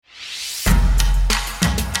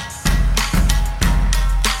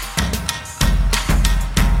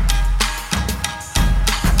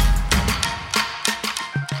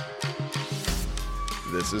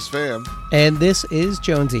This is Pham. And this is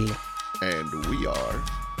Jonesy. And we are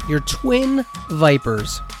your twin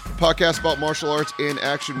vipers. Podcast about martial arts and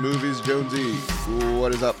action movies. Jonesy,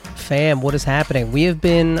 what is up? Pham, what is happening? We have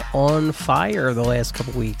been on fire the last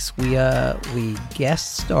couple weeks. We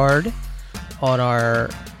guest starred on our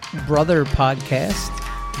brother podcast,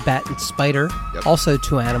 Bat and Spider. Yep. Also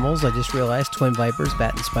two animals. I just realized twin vipers,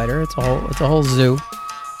 Bat and Spider. It's a whole zoo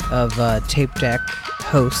of tape deck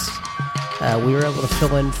hosts. We were able to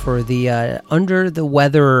fill in for the under the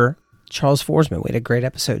weather Charles Forsman. We had a great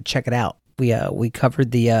episode. Check it out. We covered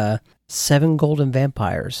the 7 Golden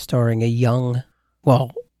Vampires, starring a young,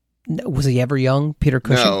 well, was he ever young? Peter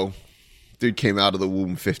Cushing? No, dude came out of the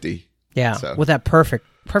womb 50. Yeah, so. With that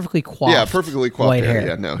perfectly coiffed, perfectly coiffed white hair.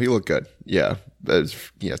 Yeah, no, he looked good. Yeah,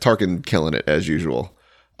 Tarkin killing it as usual.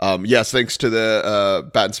 Yes, thanks to the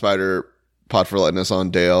Bat and Spider pod for letting us on,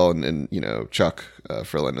 Dale and Chuck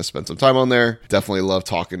for letting us spend some time on there. Definitely love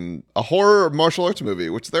talking a horror martial arts movie,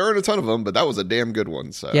 which there aren't a ton of them, but that was a damn good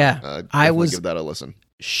one. So yeah, I was give that a listen.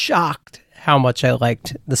 Shocked how much I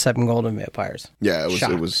liked the 7 Golden Vampires. Yeah,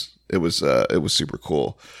 it was super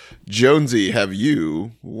cool. Jonesy, have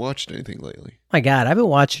you watched anything lately? My God, I've been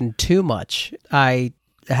watching too much. I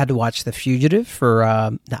had to watch The Fugitive for,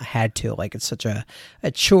 not had to, like it's such a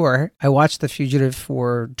chore. I watched The Fugitive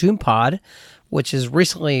for Doom Pod, which has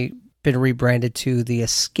recently been rebranded to The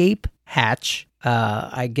Escape Hatch.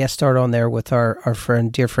 I guest starred on there with our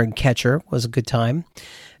dear friend Catcher. It was a good time.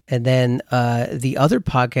 And then the other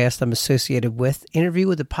podcast I'm associated with, Interview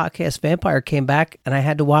with the Podcast Vampire, came back, and I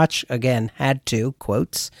had to watch, again,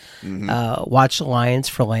 quotes, watch Lions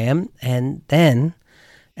for Lamb, and then,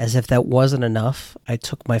 as if that wasn't enough, I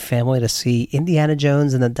took my family to see Indiana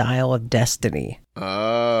Jones and the Dial of Destiny.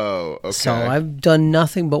 Oh, okay. So I've done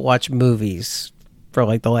nothing but watch movies for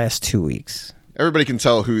like the last 2 weeks. Everybody can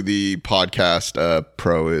tell who the podcast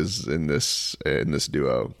pro is in this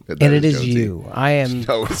duo. And it is Jonesy. You. I am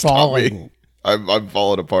falling. I'm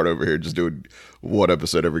falling apart over here, just doing one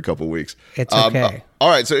episode every couple of weeks. It's okay. All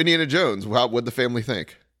right, so Indiana Jones, what'd the family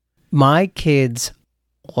think? My kids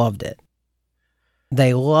loved it.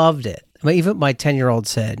 They loved it. Even my 10-year-old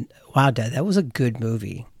said, "Wow, Dad, that was a good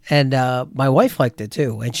movie." And my wife liked it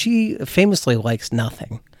too, and she famously likes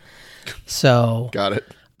nothing. So got it.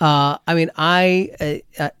 I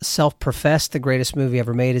self-professed the greatest movie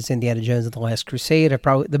ever made is Indiana Jones and the Last Crusade.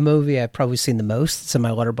 The movie I've probably seen the most. It's in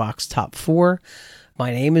my Letterboxd top 4.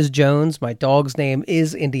 My name is Jones. My dog's name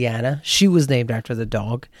is Indiana. She was named after the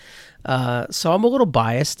dog. So I'm a little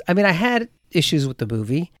biased. I mean, I had issues with the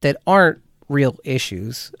movie that aren't real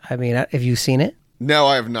issues. I mean, have you seen it? No,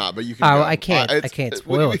 I have not, but you can. I can't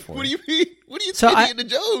spoil it for you. What do you mean? What do you think, Indiana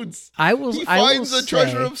Jones? He finds a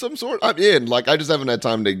treasure of some sort. I'm in. Like, I just haven't had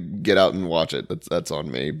time to get out and watch it. That's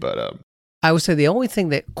on me. But I would say the only thing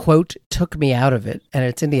that, quote, took me out of it, and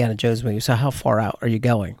it's Indiana Jones movie, so how far out are you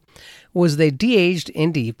going, was they de-aged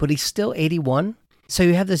Indy, but he's still 81. So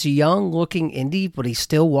you have this young-looking Indy, but he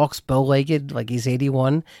still walks bow-legged like he's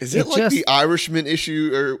 81. Is it like the Irishman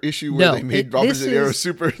issue where they made Robert De Niro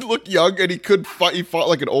super look young and he could fight? He fought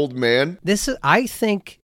like an old man. I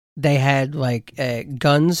think they had like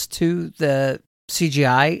guns to the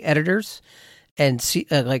CGI editors, and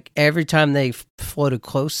like every time they floated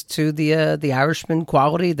close to the Irishman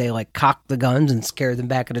quality, they like cocked the guns and scared them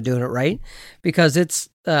back into doing it right, because it's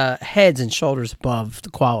heads and shoulders above the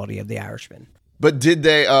quality of the Irishman. But did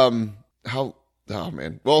they, oh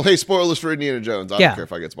man. Well, hey, spoilers for Indiana Jones. I don't care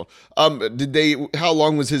if I get spoiled. How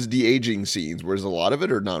long was his de-aging scenes? Was a lot of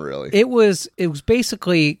it or not really? It was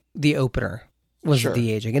basically the opener was the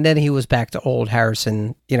de-aging. And then he was back to old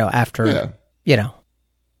Harrison, after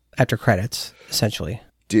credits, essentially.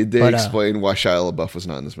 Did they explain why Shia LaBeouf was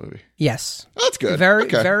not in this movie? Yes. Oh, that's good.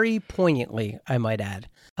 Very poignantly, I might add.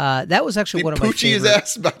 That was actually one of my favorite. Poochie his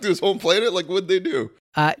ass back to his home planet? Like, what'd they do?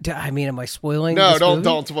 Am I spoiling? No,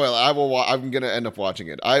 don't spoil it. I'm gonna end up watching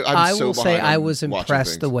it. I will say I was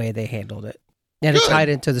impressed the way they handled it, and it tied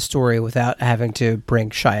into the story without having to bring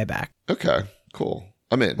Shia back. Okay, cool.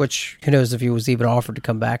 I'm in. Which, who knows if he was even offered to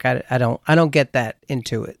come back? I don't get that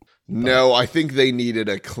into it. No, I think they needed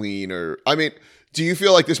a cleaner. I mean, do you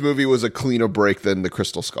feel like this movie was a cleaner break than the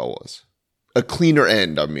Crystal Skull was? A cleaner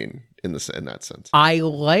end. I mean, in that sense.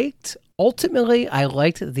 Ultimately, I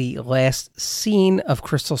liked the last scene of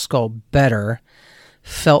Crystal Skull better.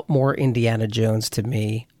 Felt more Indiana Jones to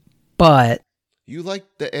me, but... You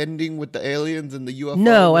liked the ending with the aliens and the UFO?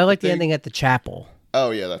 No, I like the ending at the chapel.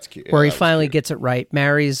 Oh, yeah, that's cute. Where he finally gets it right,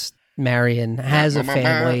 marries Marion, has a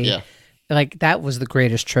family. Yeah. Like, that was the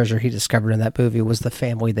greatest treasure he discovered in that movie, was the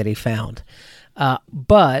family that he found.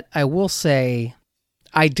 But I will say...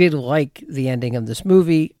 I did like the ending of this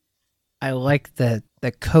movie. I like the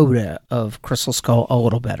coda of Crystal Skull a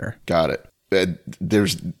little better. Got it.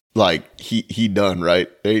 There's like he done, right?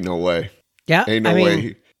 Ain't no way. Yeah, Ain't no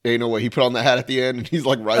way. Ain't no way. He put on the hat at the end and he's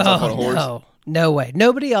like rides off on a horse. No way.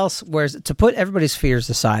 Nobody else wears it. To put everybody's fears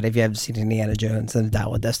aside, if you haven't seen Indiana Jones and the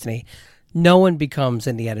Dial of Destiny, no one becomes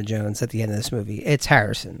Indiana Jones at the end of this movie. It's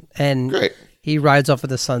Harrison. And Great. He rides off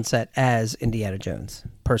of the sunset as Indiana Jones,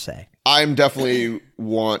 per se. I'm definitely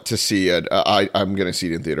want to see it. I'm going to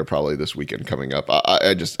see it in theater probably this weekend coming up.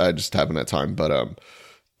 I just haven't had time, but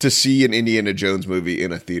to see an Indiana Jones movie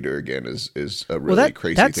in a theater again is a really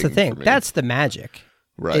crazy thing. That's the thing. For me. That's the magic.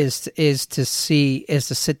 Right. Is to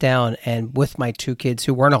sit down and with my two kids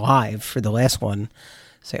who weren't alive for the last one,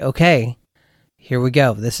 say, okay, here we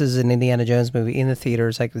go. This is an Indiana Jones movie in the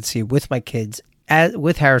theaters. I could see with my kids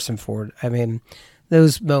with Harrison Ford. I mean,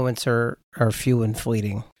 those moments are few and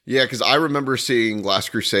fleeting. Yeah, because I remember seeing Last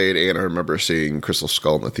Crusade and I remember seeing Crystal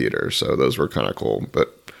Skull in the theater, so those were kind of cool.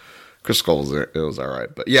 But Crystal Skull was all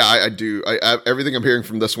right. But yeah, I do. Everything I'm hearing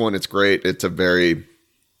from this one, it's great. It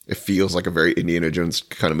feels like a very Indiana Jones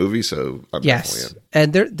kind of movie. So I'm definitely in.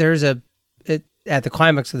 And there's at the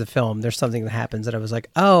climax of the film, there's something that happens that I was like,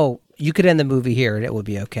 oh, you could end the movie here and it would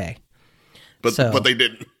be okay. But they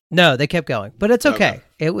didn't. No, they kept going, but it's okay.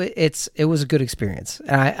 It was a good experience,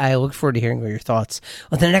 and I look forward to hearing your thoughts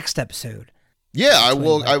on the next episode. Yeah, I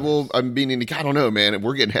will. I'm meaning to. I don't know, man.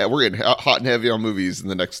 We're getting hot and heavy on movies in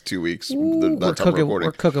the next 2 weeks. We're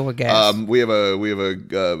cooking with gas. We have a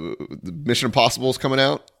Mission Impossible is coming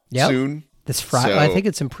out soon. This Friday. So, I think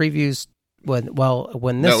it's in previews. When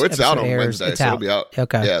this it's out on airs, Wednesday, it's so out. It'll be out.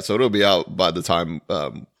 Okay, yeah, so it'll be out by the time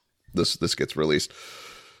this gets released.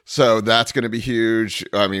 So that's going to be huge.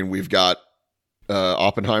 I mean, we've got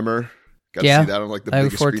Oppenheimer. Got to see that on like the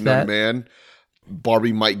biggest screen on demand.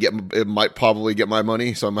 Barbie might probably get my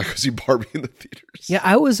money, so I might go see Barbie in the theaters. Yeah,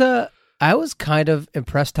 I was kind of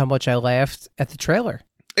impressed how much I laughed at the trailer.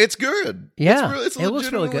 It's good. Yeah, it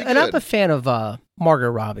looks really good. And I'm a fan of Margot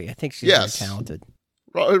Robbie. I think she's very talented.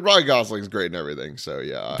 Ryan Gosling's great and everything. So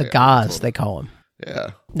yeah, the Gaz they call him. Yeah,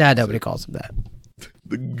 nobody calls him that.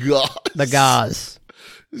 The Gaz. The Gaz.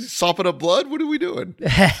 Sopping up blood? What are we doing?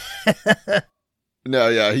 No,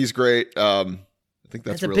 yeah, he's great. I think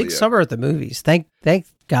that's really a big summer at the movies. Thank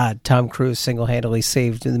God Tom Cruise single-handedly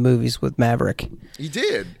saved the movies with Maverick. He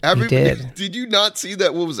did. He did. Did you not see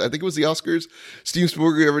that? I think it was the Oscars. Steven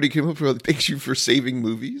Spielberg already came up with, thanks you for saving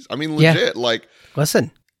movies. I mean, legit. Yeah. Like,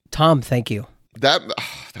 listen, Tom, thank you. I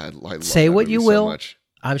love Say that what you so will. Much.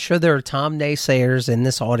 I'm sure there are Tom naysayers in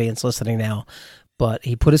this audience listening now, but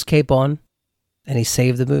he put his cape on and he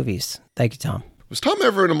saved the movies. Thank you, Tom. Was Tom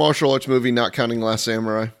ever in a martial arts movie, not counting Last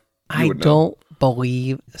Samurai? I don't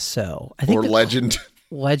believe so. I think or Legend.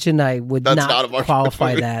 Legend, I would not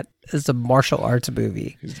qualify that as a martial arts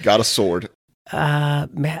movie. He's got a sword.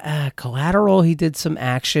 Collateral, he did some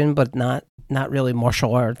action, but not really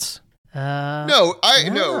martial arts. No.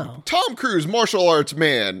 Tom Cruise, martial arts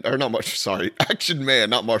man, or not much. Sorry, action man,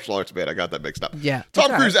 not martial arts man. I got that mixed up. Yeah,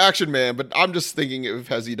 Tom Cruise, action man. But I'm just thinking,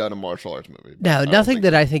 has he done a martial arts movie? No, nothing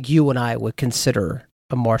that I think you and I would consider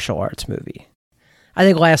a martial arts movie. I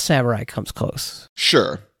think Last Samurai comes close.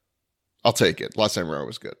 Sure, I'll take it. Last Samurai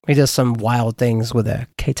was good. He does some wild things with a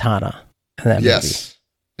katana in that movie.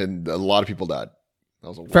 And a lot of people died. That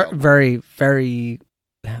was a wild very, very.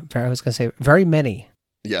 I was going to say very many.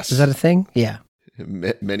 Yes. Is that a thing? Yeah.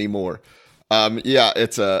 Many more.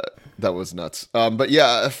 That was nuts. But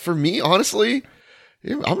yeah, for me, honestly,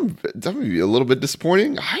 I'm be a little bit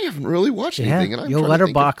disappointing. I haven't really watched anything. And your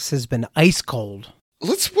letterbox has been ice cold.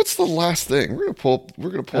 What's the last thing? We're gonna pull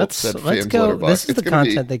up said let's go. Letterbox. This is the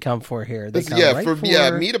content they come for here.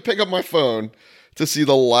 Me to pick up my phone to see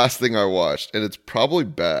the last thing I watched, and it's probably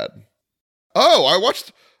bad. I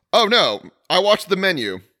watched The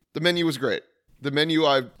Menu. The Menu was great. The Menu,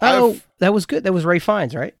 that was good. That was Ray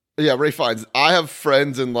Fiennes, right? Yeah, Ray Fiennes. I have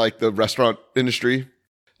friends in like the restaurant industry.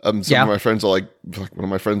 Some of my friends are like one of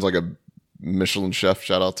my friends, like a Michelin chef.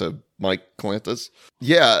 Shout out to Mike Calantis.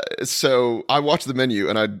 Yeah, so I watched The Menu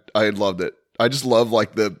and I loved it. I just love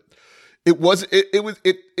like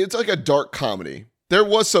it's like a dark comedy. There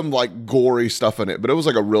was some like gory stuff in it, but it was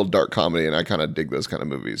like a real dark comedy, and I kind of dig those kind of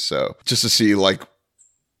movies. So just to see like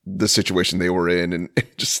the situation they were in and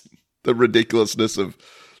just the ridiculousness of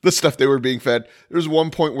the stuff they were being fed. There was one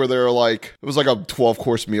point where they're like, it was like a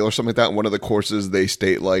 12-course meal or something like that. And one of the courses they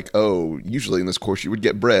state like, oh, usually in this course you would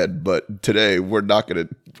get bread, but today we're not going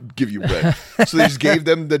to give you bread. So they just gave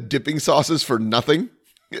them the dipping sauces for nothing.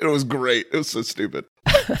 It was great. It was so stupid.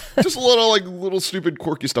 Just a little stupid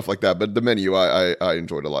quirky stuff like that. But the menu I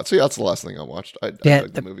enjoyed a lot. So yeah, that's the last thing I watched. I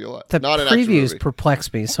liked the movie a lot. The Not an action previews movie.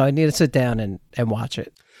 perplex me, so I need to sit down and watch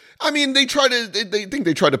it. I mean, they think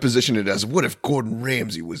they try to position it as, what if Gordon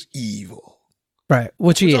Ramsay was evil? Right,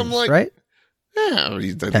 which he is, I'm like, right? Yeah, I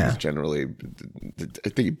think he's generally, I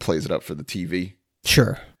think he plays it up for the TV.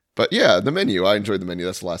 Sure. But yeah, the menu, I enjoyed the menu.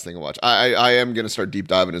 That's the last thing I watched. I am going to start deep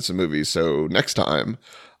diving into some movies. So next time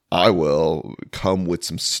I will come with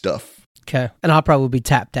some stuff. Okay. And I'll probably be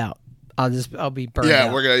tapped out. I'll be burned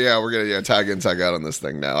out. We're gonna tag in, tag out on this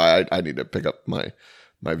thing now. I need to pick up my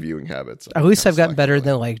viewing habits. At least I've gotten better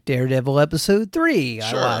than like Daredevil episode 3.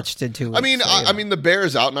 Sure. I watched in 2 weeks. I mean, The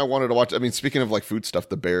Bear's out, and I wanted to watch. I mean, speaking of like food stuff,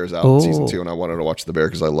 The Bear's out in season 2, and I wanted to watch The Bear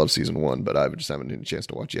because I love season 1, but I just haven't had a chance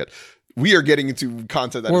to watch yet. We are getting into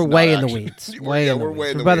content that we're is not way in actually, the weeds. We're way in the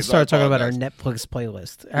weeds. We're about to start talking about our Netflix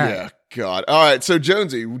playlist. All right. Yeah, God. All right, so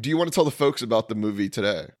Jonesy, do you want to tell the folks about the movie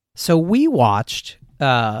today? So we watched,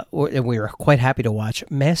 and we were quite happy to watch,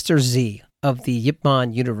 Master Z of the Yip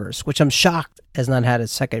Man universe, which I'm shocked has not had a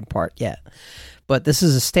second part yet. But this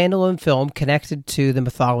is a standalone film connected to the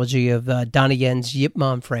mythology of Donnie Yen's Yip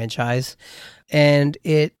Man franchise. And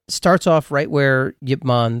it starts off right where Yip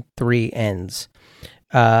Man 3 ends.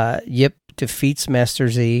 Yip defeats Master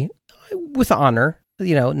Z with honor,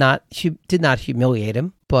 did not humiliate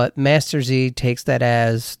him, but Master Z takes that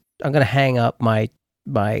as, I'm going to hang up my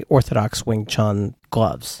orthodox Wing Chun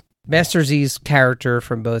gloves. Master Z's character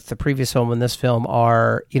from both the previous film and this film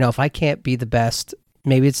are, if I can't be the best,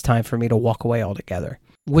 maybe it's time for me to walk away altogether,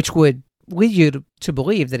 which would lead you to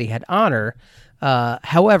believe that he had honor.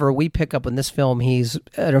 However, we pick up in this film, he's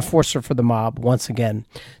an enforcer for the mob once again.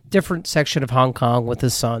 Different section of Hong Kong with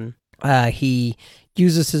his son. He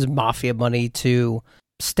uses his mafia money to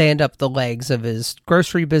stand up the legs of his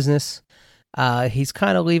grocery business. He's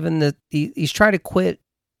kind of he's trying to quit,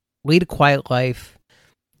 lead a quiet life,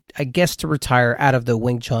 I guess to retire out of the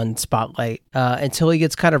Wing Chun spotlight, until he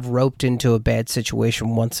gets kind of roped into a bad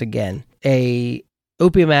situation once again. A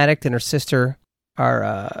opium addict and her sister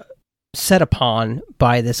are set upon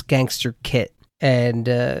by this gangster Kit,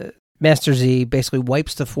 and Master Z basically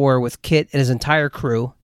wipes the floor with Kit and his entire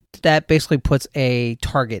crew. That basically puts a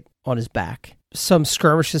target on his back. Some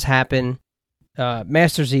skirmishes happen.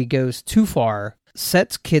 Master Z goes too far,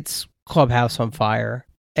 sets Kit's clubhouse on fire,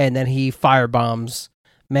 and then he firebombs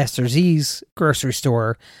Master Z's grocery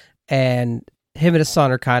store, and him and his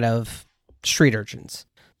son are kind of street urchins.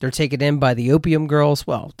 They're taken in by the opium girls.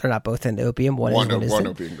 Well, they're not both into opium. One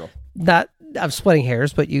opium girl. I'm splitting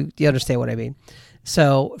hairs, but you understand what I mean.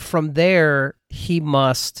 So from there, he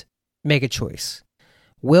must make a choice.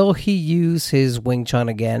 Will he use his Wing Chun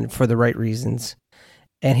again for the right reasons?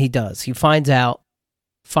 And he does. He finds out,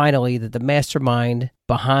 finally, that the mastermind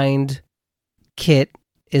behind Kit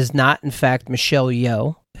is not, in fact, Michelle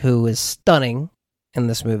Yeoh, who is stunning in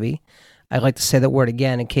this movie. I'd like to say that word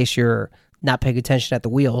again in case you're not paying attention at the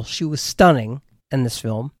wheel. She was stunning in this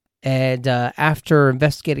film. And after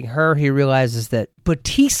investigating her, he realizes that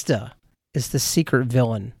Batista is the secret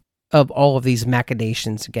villain of all of these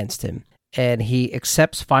machinations against him. And he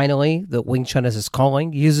accepts finally that Wing Chun is his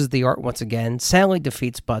calling, uses the art once again, soundly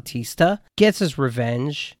defeats Batista, gets his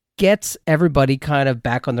revenge, gets everybody kind of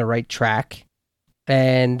back on the right track,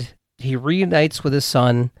 and he reunites with his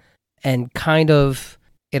son, and kind of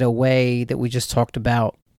in a way that we just talked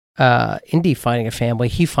about, Indy finding a family,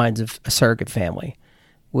 he finds a surrogate family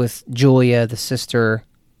with Julia, the sister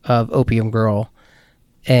of Opium Girl,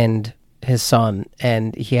 and his son,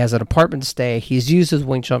 and he has an apartment to stay. He's used his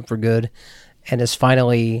Wing Chun for good and is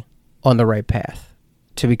finally on the right path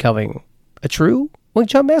to becoming a true Wing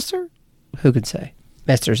Chun master. Who could say?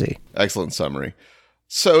 Master Z. Excellent summary.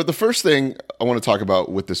 So the first thing I want to talk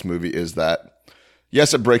about with this movie is that,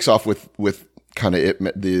 yes, it breaks off with kind of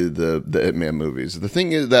the Ip Man movies. The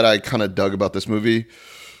thing is that I kind of dug about this movie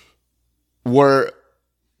were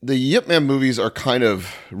the Yip Man movies are kind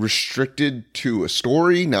of restricted to a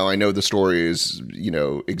story. Now, I know the story is,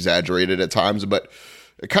 exaggerated at times, but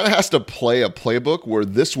it kind of has to play a playbook, where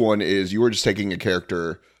this one is you are just taking a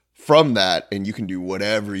character from that and you can do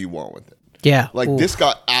whatever you want with it. Yeah. Like this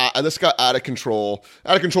got out of control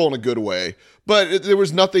in a good way, but there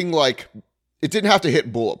was nothing like, it didn't have to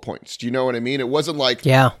hit bullet points. Do you know what I mean? It wasn't like,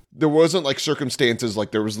 there wasn't like circumstances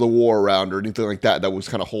like there was the war around or anything like that was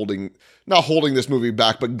kind of not holding this movie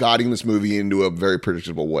back, but guiding this movie into a very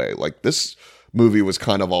predictable way. Like this movie was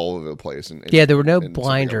kind of all over the place. And there were no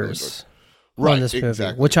blinders on this movie,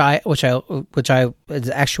 exactly. which I is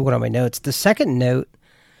actually one of my notes. The second note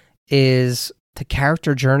is the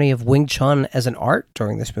character journey of Wing Chun as an art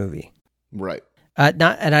during this movie. Right.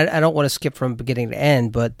 Not, and I don't want to skip from beginning to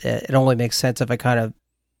end, but it only makes sense if I kind of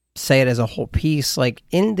say it as a whole piece. Like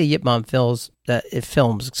in the Yip Man films,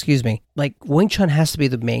 like Wing Chun has to be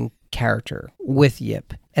the main character with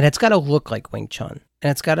Yip, and it's got to look like Wing Chun,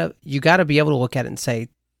 and you got to be able to look at it and say,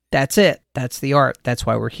 that's it, that's the art, that's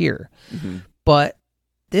why we're here. Mm-hmm. But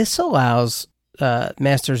this allows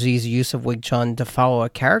Master Z's use of Wing Chun to follow a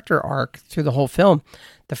character arc through the whole film.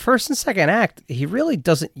 The first and second act, he really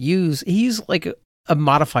doesn't use. He used like a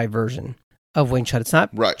modified version of Wing Chun. It's not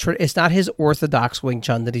right. It's not his orthodox Wing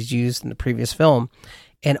Chun that he's used in the previous film.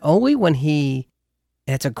 And only when and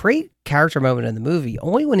it's a great character moment in the movie,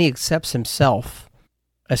 only when he accepts himself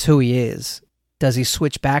as who he is, does he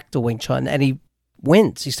switch back to Wing Chun, and he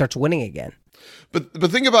wins. He starts winning again. But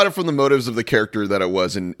think about it from the motives of the character that it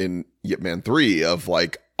was in Yip Man 3 of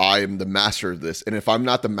like, I am the master of this, and if I'm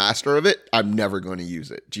not the master of it, I'm never going to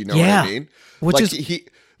use it. Do you know what I mean? Which like is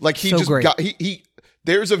he so just great. got he.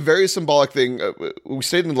 There's a very symbolic thing. We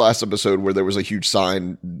stated in the last episode where there was a huge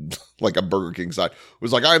sign, like a Burger King sign. It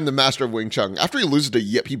was like, I am the master of Wing Chun. After he loses to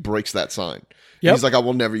Yip, he breaks that sign. Yep. He's like, I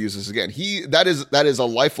will never use this again. That is a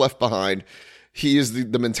life left behind. He is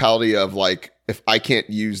the mentality of like, if I can't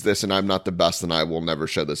use this and I'm not the best, then I will never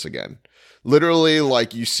show this again. Literally,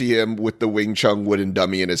 like you see him with the Wing Chun wooden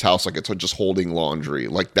dummy in his house, like it's just holding laundry,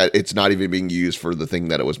 like that. It's not even being used for the thing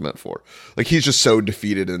that it was meant for. Like he's just so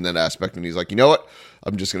defeated in that aspect, and he's like, you know what?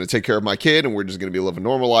 I'm just going to take care of my kid, and we're just going to be living a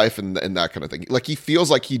normal life, and that kind of thing. Like he feels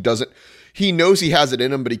like he doesn't. He knows he has it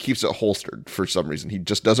in him, but he keeps it holstered for some reason. He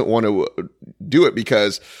just doesn't want to do it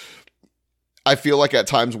because I feel like at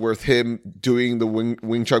times with him doing the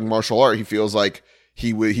Wing Chun martial art, he feels like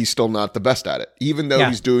he's still not the best at it, even though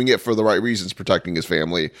he's doing it for the right reasons, protecting his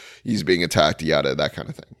family. He's being attacked, yada, that kind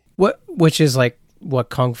of thing. Which is like what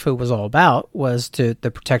Kung Fu was all about, was the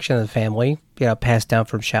protection of the family, passed down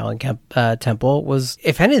from Shaolin Temple. Was,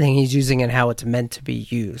 if anything, he's using it how it's meant to be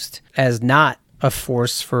used, as not a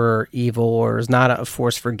force for evil or is not a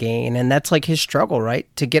force for gain. And that's like his struggle, right?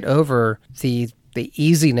 To get over the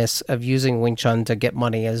easiness of using Wing Chun to get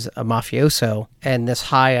money as a mafioso, and this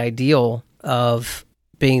high ideal of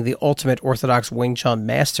being the ultimate orthodox Wing Chun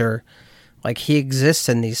master. Like he exists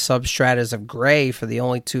in these substratas of gray for the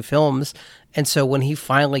only 2 films. And so when he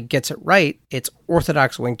finally gets it right, it's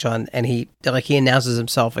orthodox Wing Chun, and he announces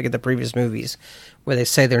himself like in the previous movies where they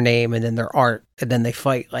say their name and then their art and then they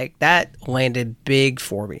fight. Like that landed big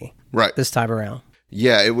for me right this time around.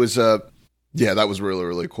 Yeah, it was yeah, that was really,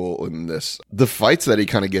 really cool in this. The fights that he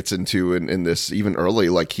kind of gets into in this, even early,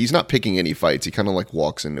 like he's not picking any fights. He kind of like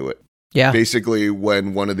walks into it. Yeah. Basically,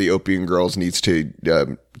 when one of the opium girls needs to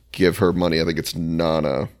give her money, I think it's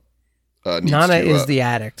Nana. Nana is the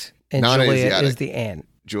addict, and Nana Julia is the aunt.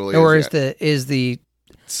 Julia is the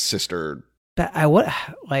sister. I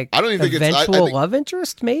don't even think eventual love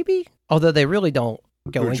interest, maybe. Although they really don't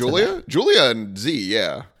go into that. Julia and Z,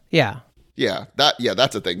 yeah. Yeah,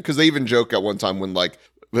 that's a thing, because they even joke at one time when like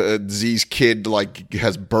Z's kid like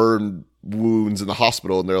has burned wounds in the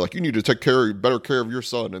hospital, and they're like, you need to take better care of your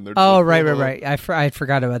son, and they're right. I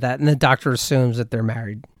forgot about that, and the doctor assumes that they're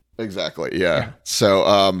married. Exactly. Yeah.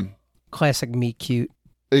 So classic meet cute.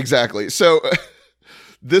 Exactly. So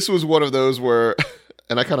this was one of those where,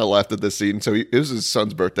 and I kind of laughed at this scene. So it was his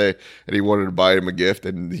son's birthday, and he wanted to buy him a gift,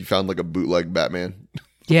 and he found like a bootleg Batman.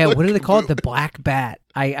 Yeah, what do they call it? The Black Bat.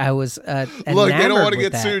 I was look, they don't want to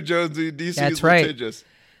get sued, Jonesy. DC is litigious.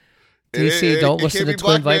 DC, don't listen to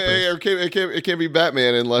Twin Vipers. It can't be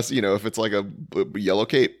Batman unless, if it's like a yellow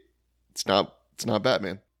cape. It's not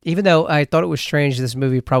Batman. Even though I thought it was strange, this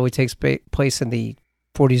movie probably takes place in the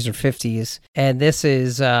 40s or 50s, and this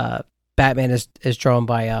is Batman is drawn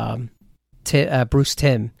by Bruce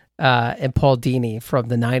Timm and Paul Dini from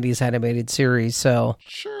the 90s animated series. So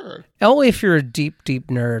sure, only if you're a deep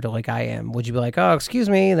nerd like I am would you be like, oh, excuse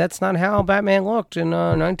me, that's not how Batman looked in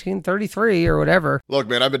 1933 or whatever. Look,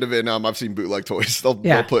 man, I've been to Vietnam. I've seen bootleg toys. They'll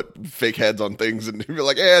put fake heads on things and be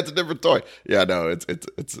like, hey, it's a different toy. Yeah, no,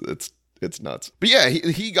 it's nuts. But yeah,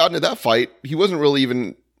 he got into that fight. He wasn't really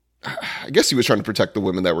even, I guess he was trying to protect the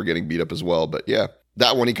women that were getting beat up as well. But yeah,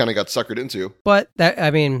 that one he kind of got suckered into. But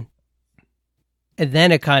and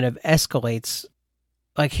then it kind of escalates.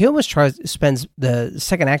 Like he almost spends the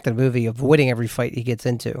second act of the movie avoiding every fight he gets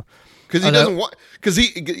into. Because he doesn't want, because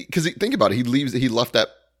he think about it, he left that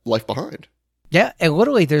life behind. Yeah, and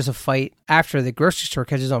literally there's a fight after the grocery store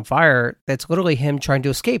catches on fire that's literally him trying to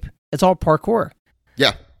escape. It's all parkour.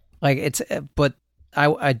 Yeah. Like but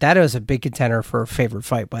that was a big contender for a favorite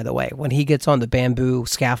fight, by the way. When he gets on the bamboo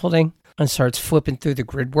scaffolding and starts flipping through the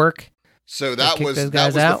grid work, So that was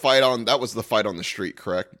the fight on the street,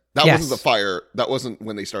 correct? That wasn't the fire. That wasn't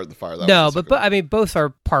when they started the fire. But I mean, both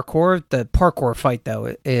are parkour. The parkour fight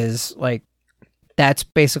though is like that's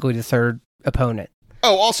basically the third opponent.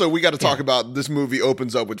 Oh, also, we got to talk about this movie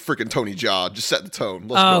opens up with freaking Tony Jaa. Just set the tone.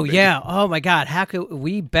 Let's go, baby. Yeah. Oh, my God. How could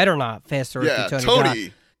we better not faster Tony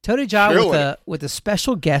Jaa. Tony Jaa with a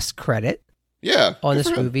special guest credit on this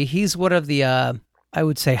movie. He's one of the, I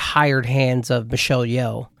would say, hired hands of Michelle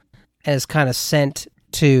Yeoh as kind of sent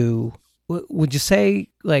to, would you say,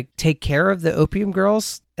 like, take care of the Opium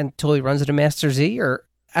Girls until he runs into Master Z? Or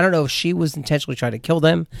I don't know if she was intentionally trying to kill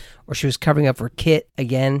them or she was covering up for Kit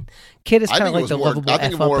again. Kit is kind of like the lovable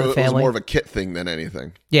F up of the family. It was more of a Kit thing than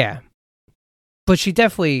anything. Yeah. But she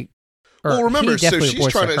definitely... Well, remember, so she's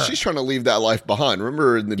trying to leave that life behind.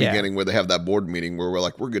 Remember in the beginning where they have that board meeting where we're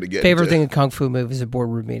like, we're going to get favorite thing in Kung Fu movies is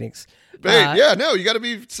boardroom meetings. You got to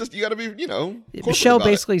be, Michelle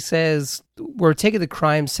basically says, we're taking the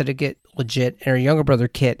crime syndicate legit, and her younger brother,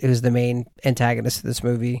 Kit, who's the main antagonist of this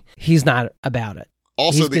movie, he's not about it.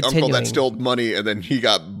 Also, the uncle that stole money and then he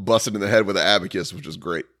got busted in the head with an abacus, which is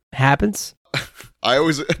great. Happens.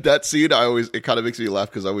 That scene, it kind of makes me laugh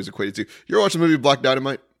because I always equate it to, you ever watch the movie Black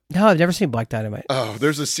Dynamite? No, I've never seen Black Dynamite. Oh,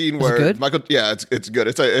 there's a scene where it's good.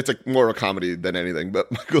 It's a more of a comedy than anything,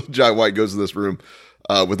 but Michael Jai White goes to this room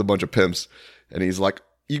with a bunch of pimps and he's like,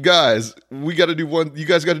 you guys got to do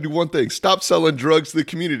one thing. Stop selling drugs to the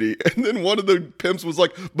community. And then one of the pimps was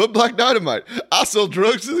like, but Black Dynamite, I sell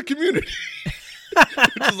drugs to the community.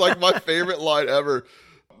 Which is like my favorite line ever.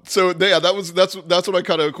 So yeah, that's what I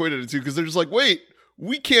kind of equated it to because they're just like, wait,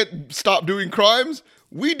 we can't stop doing crimes.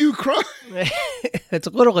 We do crime. It's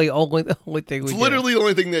literally the only thing we do. Literally the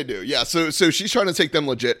only thing they do. Yeah. So she's trying to take them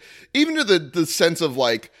legit. Even to the sense of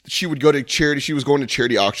like she would go to charity. She was going to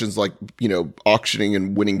charity auctions, like, auctioning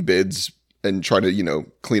and winning bids and trying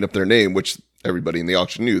to, clean up their name, which everybody in the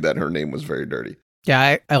auction knew that her name was very dirty.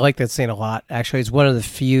 Yeah, I like that scene a lot. Actually, it's one of the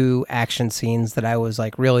few action scenes that I was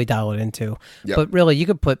like really dialed into. Yep. But really, you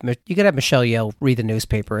could have Michelle Yeoh read the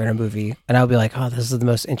newspaper in a movie, and I would be like, "Oh, this is the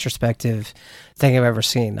most introspective thing I've ever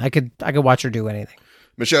seen." I could watch her do anything.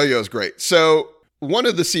 Michelle Yeoh is great. So one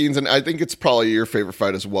of the scenes, and I think it's probably your favorite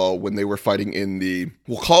fight as well, when they were fighting in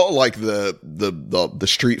we'll call it like the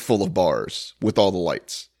street full of bars with all the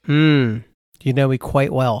lights. You know me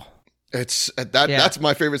quite well. That's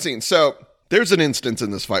my favorite scene. So. There's an instance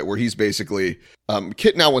in this fight where he's basically,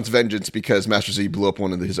 Kit now wants vengeance because Master Z blew up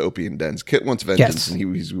one of his opium dens. Kit wants vengeance and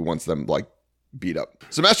he wants them like beat up.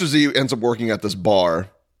 So Master Z ends up working at this bar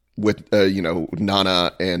with,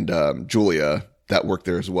 Nana and Julia that work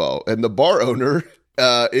there as well. And the bar owner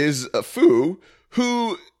is a Fu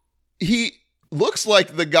who he looks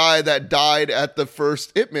like the guy that died at the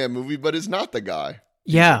first Ip Man movie, but is not the guy.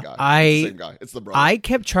 He's the same guy. It's the brother. I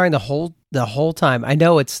kept trying the whole time. I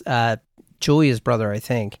know it's Julia's brother, I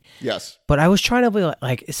think. Yes. But I was trying to be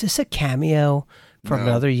like, is this a cameo from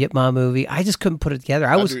another Yip Man movie? I just couldn't put it together.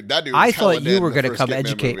 I thought you were going to come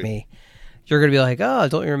educate me. You're going to be like, oh,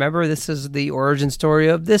 don't you remember? This is the origin story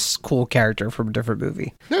of this cool character from a different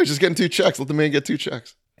movie. No, he's just getting 2 checks. Let the man get 2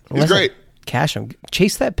 checks. He's great. Cash him.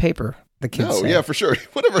 Chase that paper, the kids say. Yeah, for sure.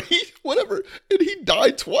 Whatever. And he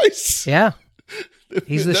died twice. Yeah.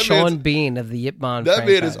 He's the Sean Bean of the Yip Man franchise.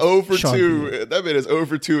 Man is 0 for 2. That man is 0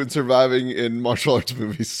 for 2 in surviving in martial arts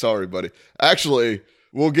movies. Sorry, buddy. Actually,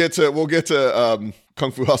 we'll get to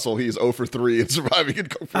Kung Fu Hustle. He is 0 for 3 in surviving in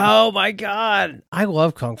Kung Fu Hustle. Oh my God. I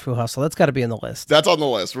love Kung Fu Hustle. That's got to be in the list. That's on the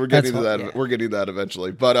list. We're getting to that. Yeah. We're getting to that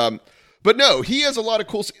eventually. But no, he has a lot of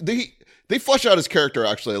cool they flesh out his character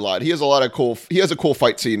actually a lot. He has a cool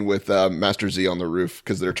fight scene with Master Z on the roof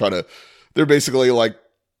because they're basically like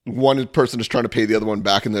one person is trying to pay the other one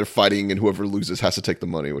back and they're fighting and whoever loses has to take the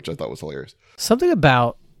money, which I thought was hilarious. Something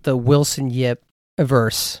about the Wilson Yip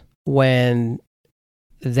verse when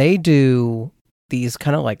they do these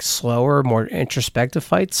kind of like slower, more introspective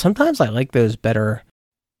fights. Sometimes I like those better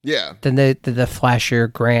than the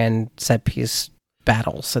flashier grand set piece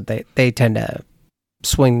battles that they tend to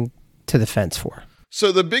swing to the fence for.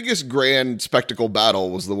 So the biggest grand spectacle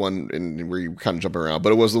battle was the one where you kind of jump around,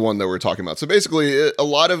 but it was the one that we're talking about. So basically, a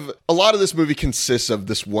lot of this movie consists of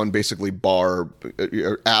this one basically bar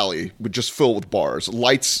or alley, but just filled with bars,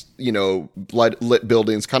 lights, lit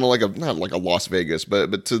buildings, kind of not like a Las Vegas,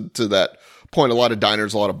 but to that point, a lot of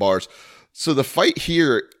diners, a lot of bars. So the fight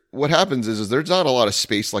here, what happens is there's not a lot of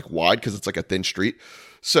space like wide because it's like a thin street.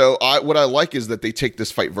 So what I like is that they take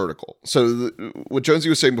this fight vertical. So what Jonesy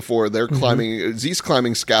was saying before, they're climbing, Z's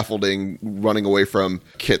climbing scaffolding, running away from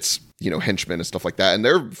Kit's, henchmen and stuff like that. And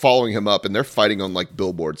they're following him up and they're fighting on like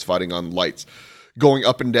billboards, fighting on lights. going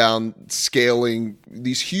up and down, scaling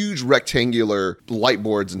these huge rectangular light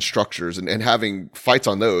boards and structures and having fights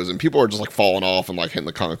on those. And people are just like falling off and like hitting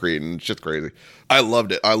the concrete and shit's crazy. I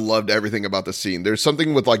loved it. I loved everything about the scene. There's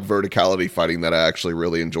something with like verticality fighting that I actually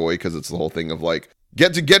really enjoy because it's the whole thing of like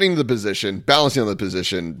getting to the position, balancing on the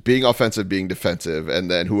position, being offensive, being defensive, and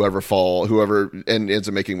then whoever ends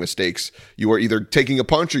up making mistakes, you are either taking a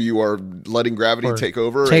punch or you are letting gravity take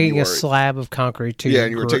over. Taking a slab of concrete to and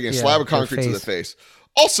you were taking a slab of concrete to the face.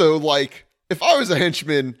 Also, like, if I was a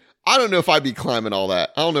henchman, I don't know if I'd be climbing all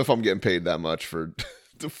that. I don't know if I'm getting paid that much for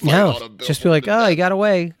to fight on a building. Just be like, oh, you got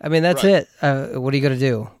away. I mean, that's it. What are you going to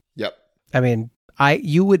do? Yep. I mean,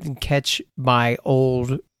 you wouldn't catch my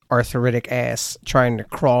old arthritic ass trying to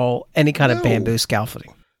crawl any kind of bamboo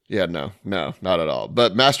scaffolding. Yeah, no, not at all.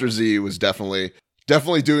 But Master Z was definitely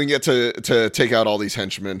doing it to take out all these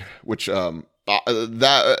henchmen, which there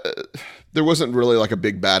wasn't really like a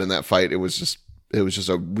big bad in that fight. It was just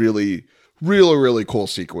a really, really, really cool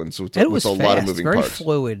sequence with a lot of moving parts. Very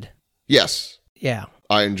fluid. Yes. Yeah.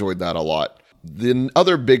 I enjoyed that a lot. The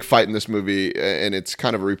other big fight in this movie, and it's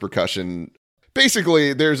kind of a repercussion.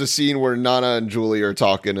 Basically, there's a scene where Nana and Julie are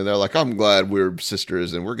talking, and they're like, I'm glad we're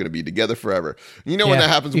sisters, and we're going to be together forever. You know, when that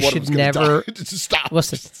happens, one of them's going to die. Just stop.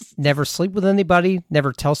 Listen, never sleep with anybody,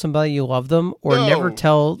 never tell somebody you love them, or never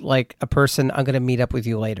tell, like, a person, I'm going to meet up with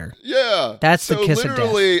you later. Yeah. That's the kiss of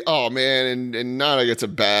death. Oh, man, and Nana gets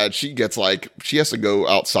it bad. She gets, like, she has to go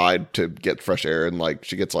outside to get fresh air, and, like,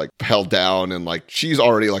 she gets, like, held down, and, like, she's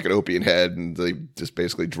already, like, an opiate head, and they just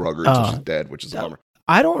basically drug her until she's dead, which is a bummer.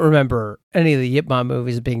 I don't remember any of the Yip Man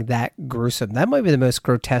movies being that gruesome. That might be the most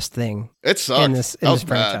grotesque thing. It sucked. In this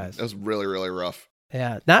franchise. That was really, really rough.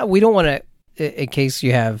 Yeah. We don't want to, in case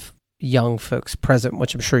you have young folks present,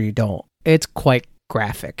 which I'm sure you don't, it's quite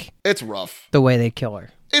graphic. It's rough. The way they kill her.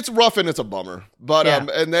 It's rough and it's a bummer. But,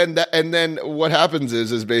 and then what happens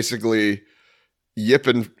is basically Yip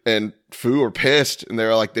and Fu are pissed, and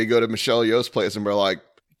they're like, they go to Michelle Yeoh's place, and we're like,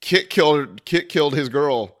 Kit killed his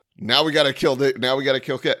girl. Now we got to kill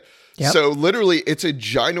Kit. Yep. So literally it's a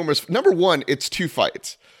ginormous, number one, it's two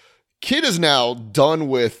fights. Kit is now done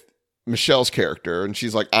with Michelle's character. And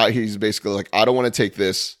she's like, he's basically like, I don't want to take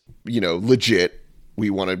this, legit.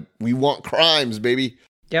 We want crimes, baby.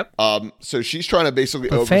 Yep. So she's trying to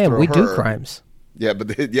basically overthrow her. We do crimes. Yeah. But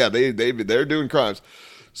they're doing crimes.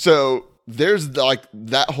 So there's like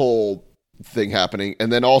that whole thing happening.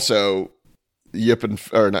 And then also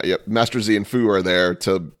Master Z and Fu are there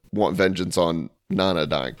to want vengeance on Nana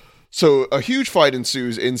dying. So a huge fight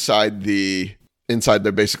ensues inside their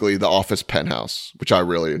basically the office penthouse, which I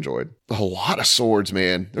really enjoyed. A lot of swords,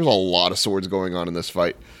 man. There's a lot of swords going on in this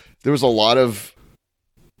fight. There was a lot of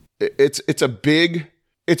it's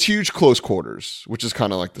huge close quarters, which is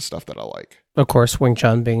kind of like the stuff that I like. Of course, Wing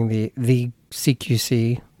Chun being the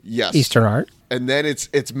CQC Eastern art. And then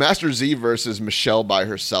it's Master Z versus Michelle by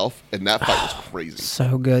herself, and that fight was crazy.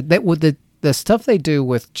 So good. That with the stuff they do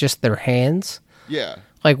with just their hands. Yeah.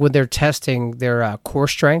 Like when they're testing their core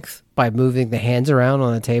strength by moving the hands around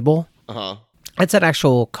on the table. Uh-huh. It's an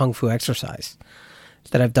actual kung fu exercise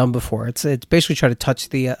that I've done before. It's basically trying to touch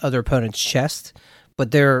the other opponent's chest,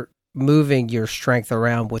 but they're moving your strength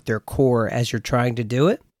around with their core as you're trying to do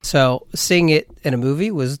it. So seeing it in a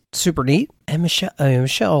movie was super neat. And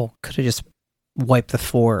Michelle could have just wiped the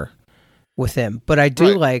floor with him. But I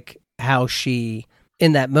do like how she,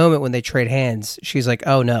 in that moment when they trade hands, she's like,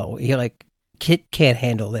 oh no, Kit can't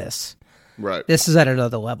handle this. Right. This is at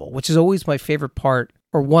another level, which is always my favorite part,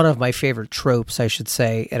 or one of my favorite tropes, I should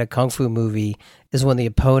say, in a kung fu movie, is when the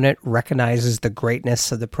opponent recognizes the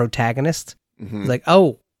greatness of the protagonist. Mm-hmm. Like,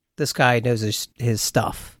 oh, this guy knows his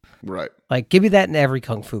stuff. Right. Like, give me that in every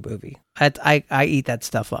kung fu movie. I eat that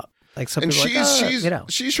stuff up. Like, some and people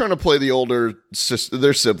she's trying to play the older sister,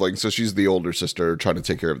 their sibling, so she's the older sister trying to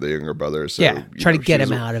take care of the younger brother. So, trying to get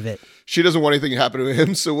him out of it. She doesn't want anything to happen to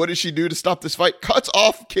him. So what does she do to stop this fight? Cuts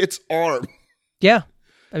off Kit's arm. Yeah,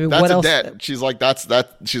 I mean, that's what else? Debt. She's like, that's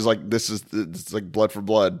that. She's like, it's like blood for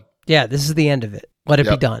blood. Yeah, this is the end of it. Let it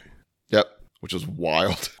be done. Yep, which is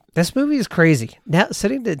wild. This movie is crazy. Now,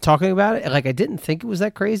 sitting and talking about it, like, I didn't think it was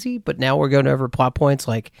that crazy, but now we're going over plot points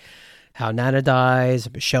like how Nana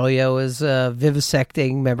dies, Michelle Yeoh is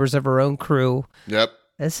vivisecting members of her own crew. Yep.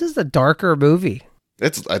 This is a darker movie.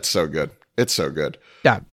 It's so good. It's so good.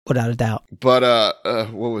 Yeah, without a doubt. But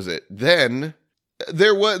what was it? Then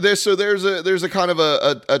there's a kind of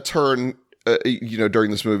a turn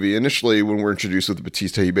during this movie. Initially, when we're introduced with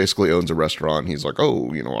Batista, he basically owns a restaurant. He's like,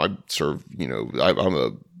 oh, I serve, I'm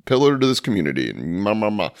a pillar to this community, and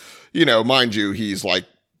mind you, he's like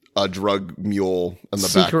a drug mule in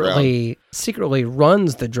the background. Secretly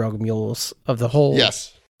runs the drug mules of the whole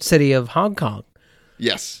city of Hong Kong.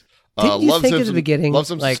 Yes. Didn't you think at the beginning, loves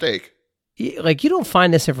some steak. Like, you don't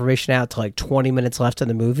find this information out till like 20 minutes left in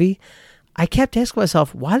the movie. I kept asking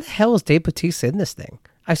myself, why the hell is Dave Bautista in this thing?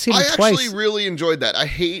 I've seen him twice. I actually really enjoyed that. I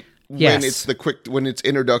hate when it's when it's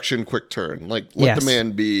introduction, quick turn. Like, let the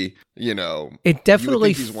man be, It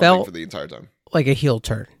definitely felt for the entire time. Like a heel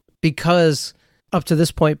turn. Because up to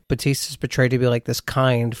this point, Bautista's portrayed to be like this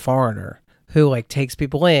kind foreigner who like takes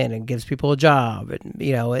people in and gives people a job and,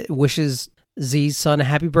 it wishes Z's son a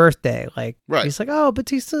happy birthday. Like, he's like, oh,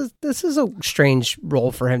 Batista, this is a strange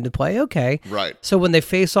role for him to play. Okay. Right. So when they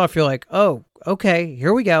face off, you're like, oh, okay,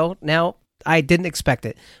 here we go. Now, I didn't expect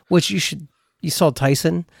it, which you saw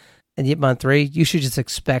Tyson and Yip Man 3. You should just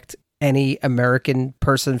expect any American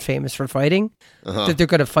person famous for fighting that they're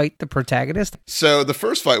going to fight the protagonist. So the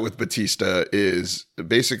first fight with Batista is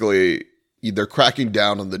basically they're cracking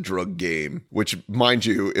down on the drug game, which, mind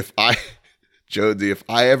you, Jonesy, if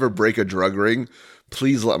I ever break a drug ring,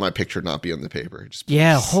 please let my picture not be on the paper.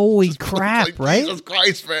 Holy crap, right? Jesus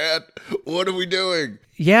Christ, man. What are we doing?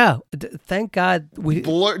 Yeah, thank God we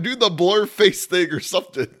do the blur face thing or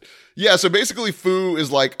something. Yeah, so basically Fu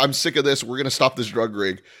is like, I'm sick of this. We're going to stop this drug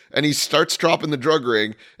ring. And he starts dropping the drug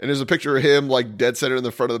ring. And there's a picture of him like dead center in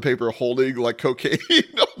the front of the paper holding like cocaine.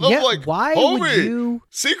 I'm like, why homie, would you?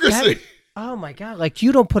 Secrecy. Oh my God. Like,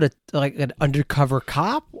 you don't put an undercover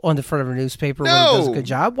cop on the front of a newspaper when he does a good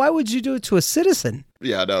job. Why would you do it to a citizen?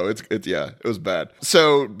 Yeah, no, it was bad.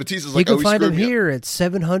 So Batista's like, you can find him here at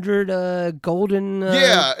 700 Golden.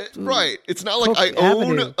 Right. It's not like I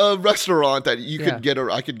own a restaurant that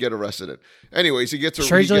I could get arrested in. Anyways, he gets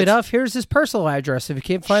strangely enough, here's his personal address. If you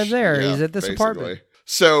can't find him there, he's at this apartment.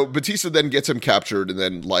 So Batista then gets him captured, and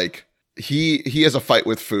then like he has a fight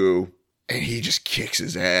with Fu. And he just kicks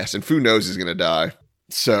his ass. And Fu knows he's going to die.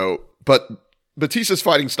 So, but Batista's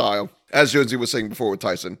fighting style, as Jonesy was saying before with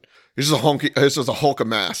Tyson, he's just a hulk of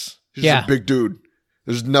mass. He's just a big dude.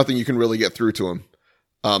 There's nothing you can really get through to him.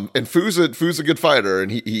 And Fu's a good fighter,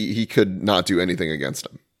 and he could not do anything against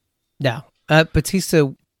him. No.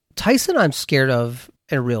 Tyson I'm scared of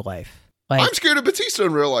in real life. Like, I'm scared of Batista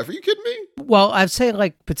in real life. Are you kidding me? Well, I'd say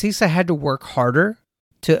like Batista had to work harder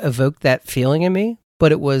to evoke that feeling in me.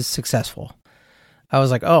 But it was successful. I was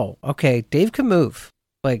like, oh, okay, Dave can move.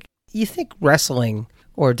 Like, you think wrestling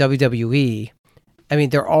or WWE, I mean,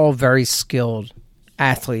 they're all very skilled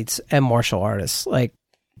athletes and martial artists. Like,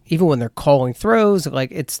 even when they're calling throws,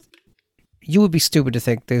 like, you would be stupid to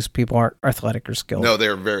think those people aren't athletic or skilled. No,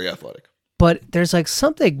 they're very athletic. But there's like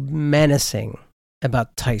something menacing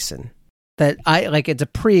about Tyson that it's a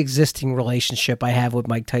pre-existing relationship I have with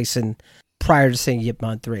Mike Tyson prior to seeing Yip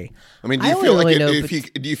Man 3. I mean, do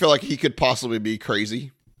you feel like he could possibly be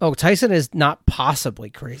crazy? Oh, Tyson is not possibly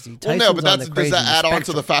crazy. Well, no, but does that add on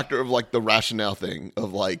to the factor of like the rationale thing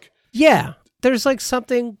of like... Yeah, there's like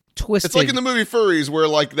something twisted. It's like in the movie Furries where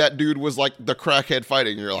like that dude was like the crackhead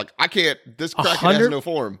fighting. You're like, this crackhead has no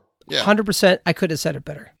form. Yeah, 100%. I could have said it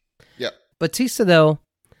better. Yeah. Batista, though,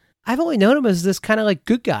 I've only known him as this kind of like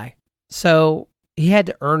good guy. So... he had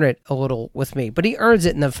to earn it a little with me, but he earns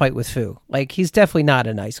it in the fight with Fu. Like, he's definitely not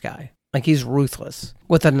a nice guy. Like, he's ruthless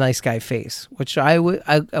with a nice guy face, which I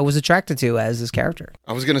was attracted to as his character.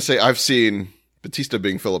 I was going to say, I've seen Batista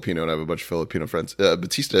being Filipino, and I have a bunch of Filipino friends.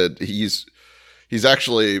 Batista, he's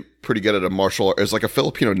actually pretty good at a martial art. It's like a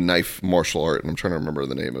Filipino knife martial art, and I'm trying to remember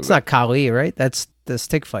the name of it. It's not Kali, right? That's the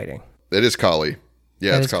stick fighting. It is Kali.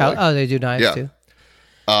 Yeah, it's Kali. Oh, they do knives too?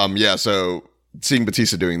 Yeah, so... seeing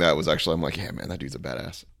Batista doing that was actually, I'm like, yeah, man, that dude's a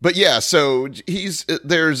badass. But yeah, so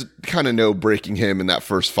there's kind of no breaking him in that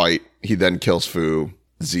first fight. He then kills Fu.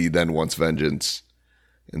 Z then wants vengeance.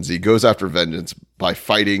 And Z goes after vengeance by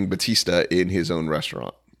fighting Batista in his own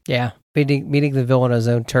restaurant. Yeah, meeting the villain on his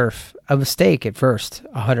own turf. A mistake at first,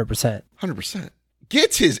 100%. 100%.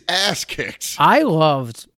 Gets his ass kicked. I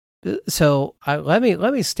loved... So let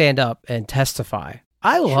me stand up and testify.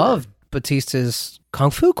 I loved Batista's kung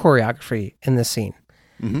fu choreography in this scene.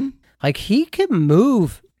 Mm-hmm. Like, he can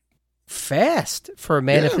move fast for a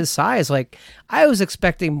man of his size. Like, I was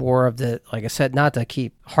expecting more of the, like I said, not to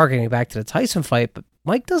keep harkening back to the Tyson fight, but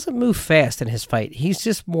Mike doesn't move fast in his fight. He's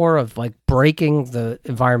just more of like breaking the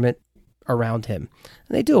environment around him.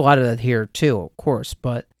 And they do a lot of that here too, of course.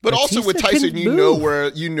 But also with Tyson, you know where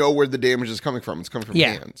the damage is coming from. It's coming from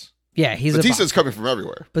hands. Yeah, Batista's coming from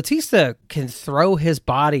everywhere. Batista can throw his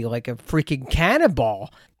body like a freaking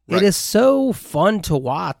cannonball. Right. It is so fun to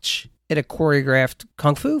watch in a choreographed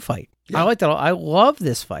kung fu fight. Yeah. I like that. I love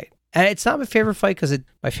this fight. And it's not my favorite fight because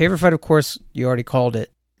my favorite fight, of course, you already called it,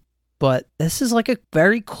 but this is like a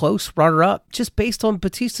very close runner-up just based on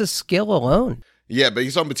Batista's skill alone. Yeah, but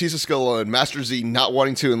he's on Batista's skill alone. Master Z not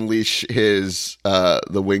wanting to unleash his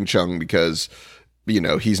the Wing Chun because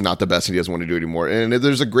he's not the best and he doesn't want to do it anymore. And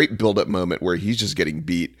there's a great build-up moment where he's just getting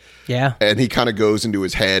beat. Yeah. And he kind of goes into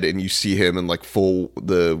his head and you see him in like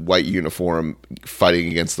the white uniform fighting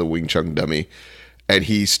against the Wing Chun dummy. And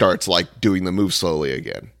he starts like doing the move slowly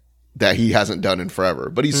again that he hasn't done in forever.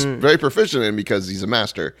 But he's very proficient in because he's a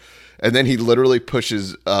master. And then he literally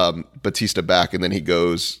pushes Batista back and then he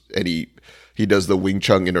goes and he does the Wing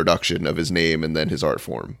Chun introduction of his name and then his art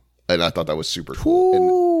form. And I thought that was super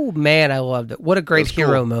cool. Ooh, man, I loved it. What a great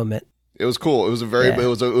hero moment. It was cool. It was it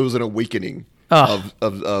was an awakening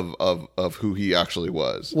of who he actually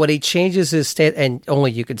was. When he changes his state, and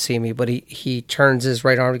only you could see me, but he turns his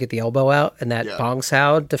right arm to get the elbow out, and that Bong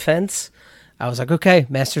Sao defense, I was like, okay,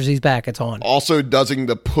 Master Z's back. It's on. Also doing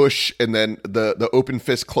the push and then the open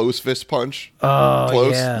fist, closed fist punch. Oh,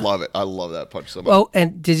 close. Yeah. Love it. I love that punch so much. Well,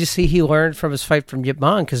 and did you see he learned from his fight from Yip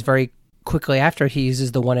Man? Because very quickly after, he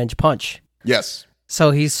uses the one-inch punch. Yes.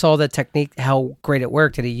 So he saw the technique, how great it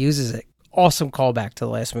worked, and he uses it. Awesome callback to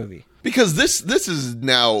the last movie. Because this is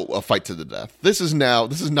now a fight to the death. This is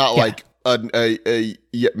not like a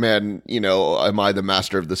Yip Man, am I the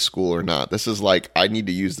master of this school or not? This is like, I need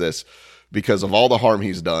to use this because of all the harm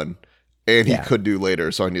he's done and he could do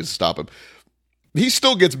later, so I need to stop him. He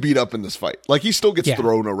still gets beat up in this fight. Like, he still gets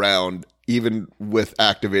thrown around even with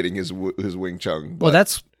activating his Wing Chun. Well,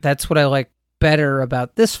 that's what I like better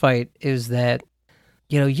about this fight is that,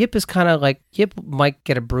 Yip is kind of like, Yip might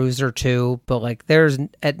get a bruise or two, but like there's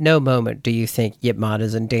at no moment do you think Yip Man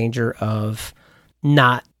is in danger of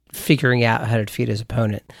not figuring out how to defeat his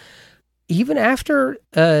opponent. Even after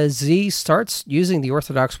Z starts using the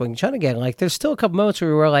orthodox Wing Chun again, like there's still a couple moments where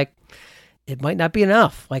we were like, it might not be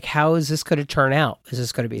enough. Like, how is this going to turn out? Is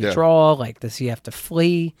this going to be a draw? Like, does he have to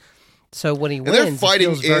flee? So when he wins, they're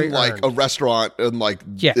fighting in like earned. A restaurant and like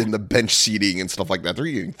in the bench seating and stuff like that. They're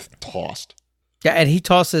getting tossed. Yeah, and he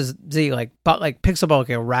tosses Z picks up like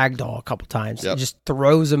a rag doll a couple times and just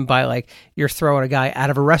throws him by like you're throwing a guy out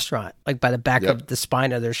of a restaurant, like by the back of the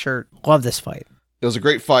spine of their shirt. Love this fight. It was a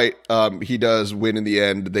great fight. He does win in the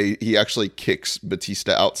end. He actually kicks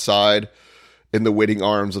Batista outside in the waiting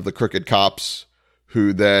arms of the crooked cops,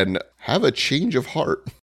 who then have a change of heart.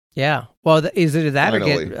 Yeah. Well, is it that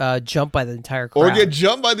finally. Or get jumped by the entire crowd? Or get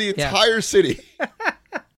jumped by the entire city.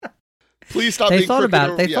 Please stop being thought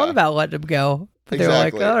crooked. They thought about letting him go. But they were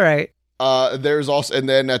like, all right. There's also, and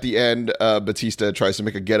then at the end, Batista tries to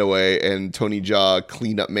make a getaway, and Tony Jaa,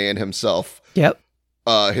 cleanup man himself. Yep.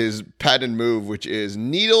 His patent move, which is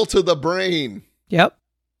needle to the brain. Yep.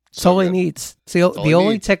 That's all he needs. It's the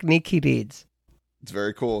only technique he needs. It's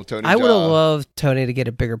very cool. I would have loved Tony to get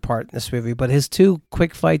a bigger part in this movie, but his two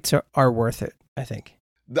quick fights are worth it, I think.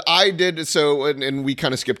 I did so, and we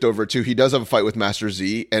kind of skipped over it too. He does have a fight with Master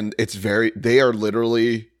Z, and they are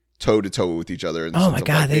literally toe to toe with each other. Oh my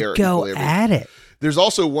god, they go at it. There's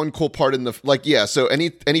also one cool part in the so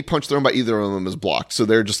any punch thrown by either of them is blocked. So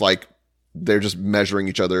they're just measuring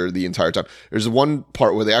each other the entire time. There's one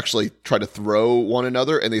part where they actually try to throw one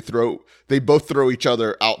another, and they both throw each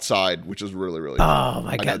other outside, which is really, really cool.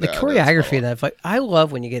 My god, the choreography of that fight. I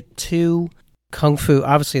love when you get two kung fu.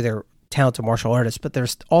 Obviously, they're talented martial artists, but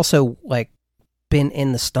there's also like been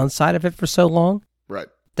in the stunt side of it for so long, right?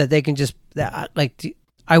 That they can just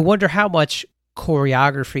I wonder how much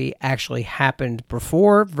choreography actually happened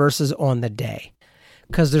before versus on the day,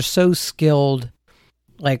 because they're so skilled.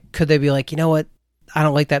 Like, could they be like, you know what? I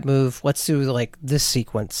don't like that move. Let's do like this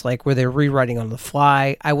sequence, like where they're rewriting on the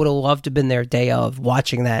fly. I would have loved to have been there day of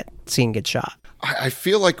watching that scene get shot. I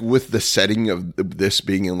feel like with the setting of this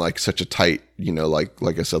being in like such a tight,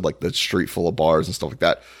 like I said, like the street full of bars and stuff like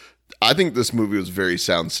that, I think this movie was very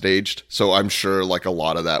sound staged. So I'm sure like a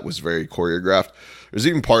lot of that was very choreographed. There's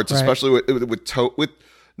even parts, especially with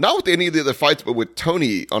not with any of the other fights, but with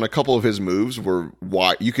Tony on a couple of his moves were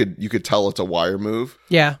you could tell it's a wire move.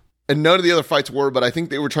 Yeah. And none of the other fights were, but I think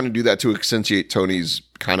they were trying to do that to accentuate Tony's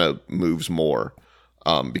kind of moves more.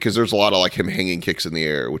 Because there's a lot of like him hanging kicks in the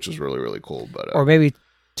air, which was really, really cool. But or maybe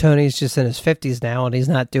Tony's just in his 50s now and he's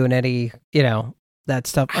not doing any, that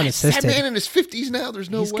stuff unassisted. That man in his 50s now. There's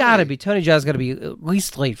no way. He's got to be. Tony Jaa's got to be at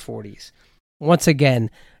least late 40s. Once again,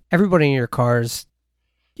 everybody in your cars,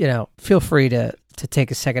 feel free to take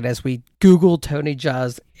a second as we Google Tony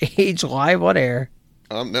Jaa's age live on air.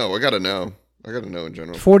 No, I gotta know. In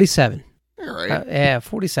general. 47. All right. Yeah,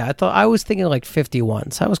 47. I was thinking like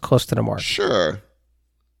 51, so I was close to the mark. Sure.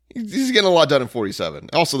 He's getting a lot done in 47.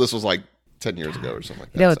 Also, this was like 10 years ago or something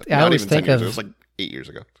like that. I always think of... It was like 8 years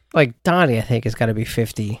ago. Like Donnie, I think, has got to be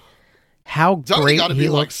 50. how Tony great got to he be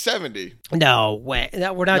like looks. 70. No way.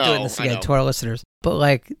 No, we're not doing this I again know. to our listeners. But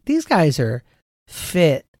like these guys are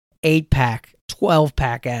fit, 8-pack,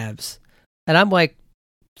 12-pack abs. And I'm like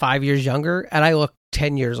 5 years younger and I look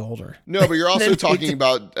 10 years older. No, but you're also talking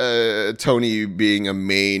about Tony being a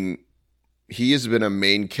main. He has been a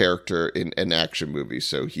main character in an action movie,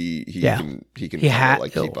 so he can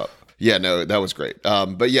keep up. Yeah, no, that was great.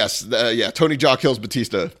 But yes, Tony Jaa kills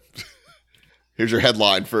Batista. Here's your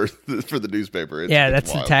headline for the newspaper.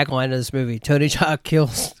 That's wild. The tagline of this movie. Tony Jaa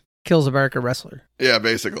kills American wrestler. Yeah,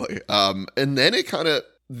 basically. And then it kind of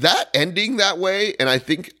that ending that way, and I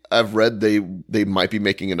think I've read they might be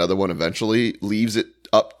making another one eventually. Leaves it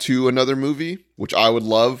up to another movie, which I would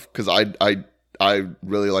love because I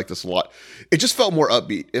really like this a lot. It just felt more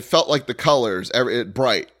upbeat. It felt like the colors,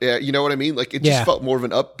 bright. You know what I mean? Like it just felt more of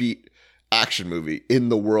an upbeat action movie in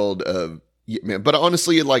the world of Yip Man. But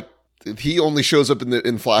honestly, like he only shows up in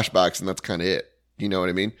flashbacks, and that's kind of it. You know what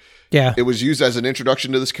I mean? Yeah. It was used as an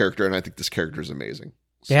introduction to this character, and I think this character is amazing.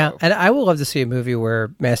 So. Yeah, and I would love to see a movie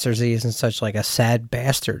where Master Z isn't such like a sad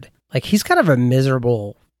bastard. Like he's kind of a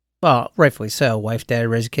miserable, well, rightfully so. Wife, dead,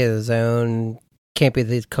 raised a kid of his own. Can't be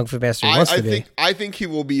the kung fu master he wants to be. I think he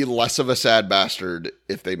will be less of a sad bastard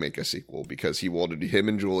if they make a sequel because him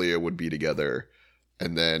and Julia would be together,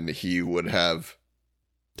 and then he would have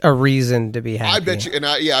a reason to be happy. I bet you,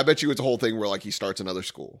 I bet you it's a whole thing where like he starts another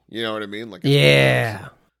school. You know what I mean? Like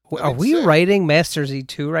Are we writing Master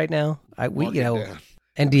Z2 right now?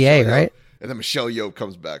 NDA, right? And then Michelle Yeoh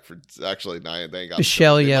comes back for actually they ain't got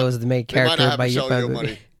Michelle Yeoh is the main character by Michelle Yeoh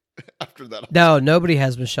money after that. No, nobody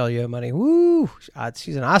has Michelle Yeoh money. Woo!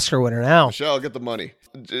 She's an Oscar winner now. Michelle, get the money.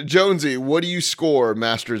 Jonesy, what do you score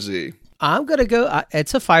Master Z? I'm gonna go.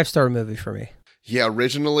 It's a 5-star movie for me. Yeah,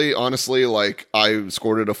 originally, honestly, like I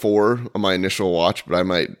scored it a 4 on my initial watch, but I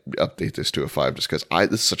might update this to a 5 just because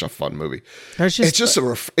this is such a fun movie.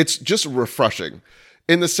 It's just refreshing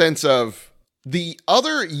in the sense of the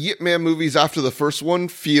other Yip Man movies after the first one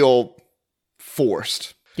feel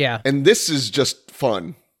forced. Yeah, and this is just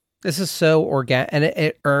fun. This is so organic, and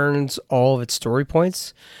it earns all of its story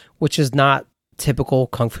points, which is not typical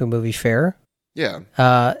kung fu movie fare. Yeah,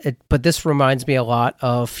 but this reminds me a lot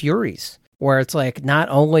of Furies, where it's like not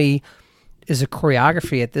only is a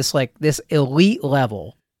choreography at this elite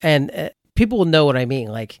level, and people will know what I mean.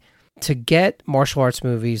 Like to get martial arts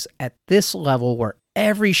movies at this level, where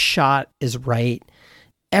every shot is right,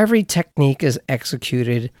 every technique is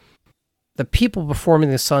executed. The people performing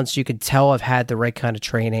the stunts, you could tell, have had the right kind of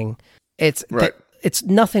training. It's right. It's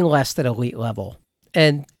nothing less than elite level,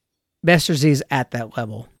 and Master Z is at that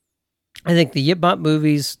level. I think the Yip Man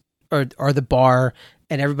movies are the bar,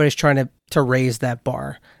 and everybody's trying to raise that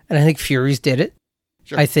bar. And I think Furies did it.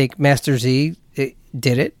 Sure. I think Master Z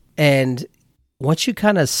did it. And once you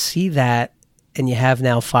kind of see that, and you have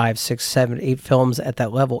now 5, 6, 7, 8 films at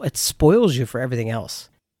that level, it spoils you for everything else.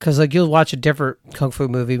 Because like you'll watch a different kung fu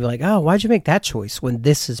movie and be like, oh, why'd you make that choice when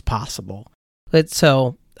this is possible?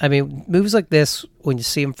 So, I mean, movies like this, when you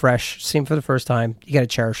see them fresh, see them for the first time, you got to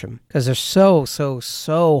cherish them. Because they're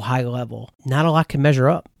so high level. Not a lot can measure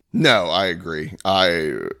up. No, I agree.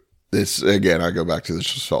 I go back to this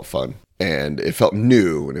just felt fun. And it felt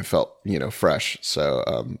new and it felt, fresh. So,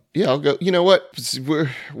 I'll go. You know what?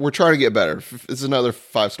 We're trying to get better. It's another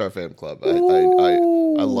 5-star fan club. I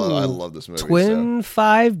love this movie. Twin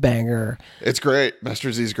 5-banger. It's great.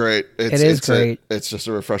 Master Z's great. It's great. It's just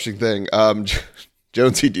a refreshing thing.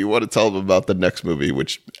 Jonesy, do you want to tell them about the next movie,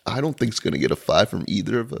 which I don't think is going to get a 5 from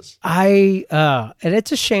either of us? And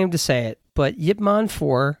it's a shame to say it, but Yip Man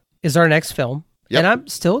 4 is our next film. Yep. And I'm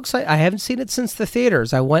still excited. I haven't seen it since the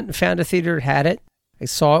theaters. I went and found a theater that had it. I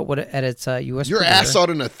saw it at its U.S. Your premiere. ass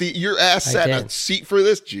sat in a seat for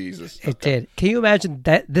this? Jesus. It did. Can you imagine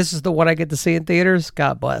that this is the one I get to see in theaters?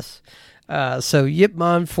 God bless. So Yip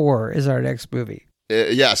Man 4 is our next movie.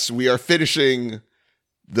 Yes, we are finishing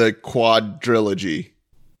the quadrilogy.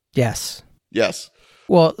 Yes.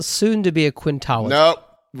 Well, soon to be a quintulogy. Nope.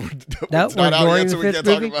 Nope, we're ignoring the fifth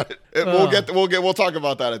movie? Talk about it. We'll talk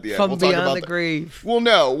about that at the end. From Beyond the Grave. Well,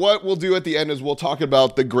 no. What we'll do at the end is we'll talk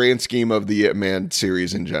about the grand scheme of the Yip Man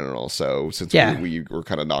series in general. So since we were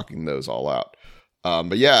kind of knocking those all out.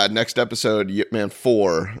 But yeah, next episode, Yip Man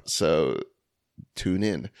 4. So tune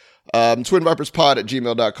in.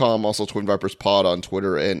 TwinVipersPod@gmail.com. Also Twin Vipers Pod on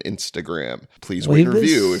Twitter and Instagram. Please rate and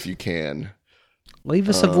review if you can. Leave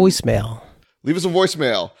us a voicemail. Leave us a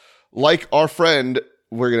voicemail. Like our friend...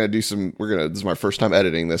 this is my first time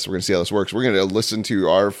editing this. We're going to see how this works. We're going to listen to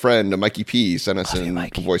our friend, Mikey P, send us a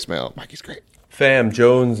voicemail. Mikey's great. Pham,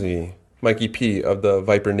 Jonesy, Mikey P of the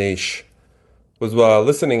Viper Nation. was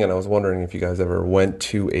listening, and I was wondering if you guys ever went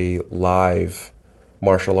to a live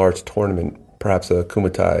martial arts tournament, perhaps a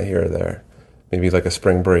Kumite here or there, maybe like a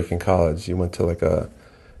spring break in college. You went to like a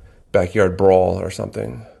backyard brawl or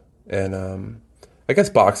something, and I guess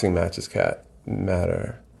boxing matches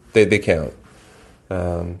matter. They count.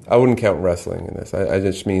 I wouldn't count wrestling in this. I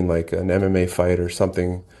just mean like an MMA fight or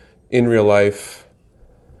something in real life,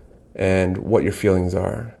 and what your feelings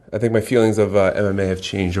are. I think my feelings of MMA have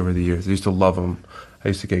changed over the years. I used to love them. I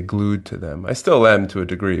used to get glued to them. I still am to a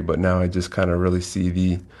degree, but now I just kind of really see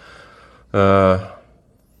the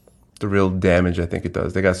real damage I think it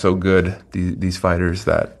does. They got so good, these fighters,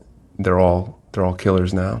 that they're all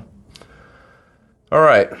killers now. All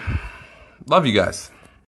right, love you guys.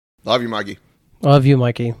 Love you, Mikey. Love you,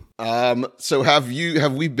 Mikey. So have we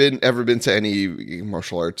ever been to any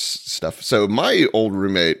martial arts stuff? So my old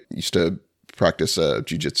roommate used to practice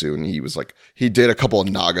jiu-jitsu, and he did a couple of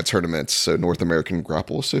NAGA tournaments, so North American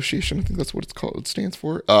Grapple Association, I think that's what it stands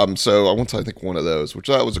for. So I went to, I think, one of those, which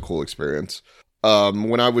that was a cool experience.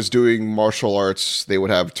 When I was doing martial arts, they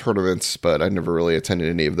would have tournaments, but I never really attended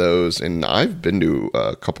any of those, and I've been to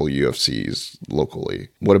a couple of UFCs locally.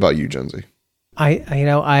 What about you, Jonesy?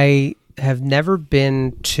 I have never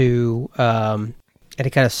been to any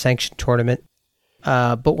kind of sanctioned tournament.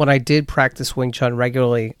 But when I did practice Wing Chun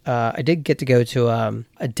regularly, I did get to go to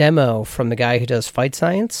a demo from the guy who does Fight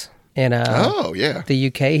Science in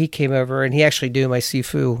the UK. He came over, and he actually knew my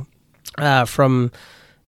Sifu from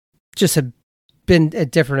just had been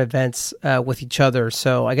at different events with each other.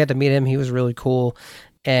 So I got to meet him. He was really cool.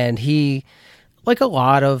 And he, like a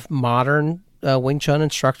lot of modern Wing Chun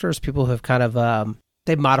instructors, people who have kind of,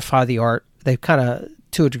 they modify the art. They kind of,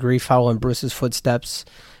 to a degree, follow in Bruce's footsteps,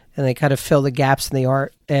 and they kind of fill the gaps in the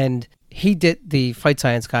art. And he the Fight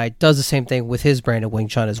Science guy, does the same thing with his brand of Wing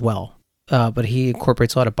Chun as well. But he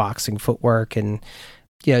incorporates a lot of boxing footwork. And,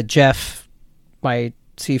 Jeff, my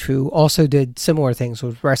Sifu, also did similar things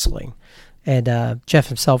with wrestling. And Jeff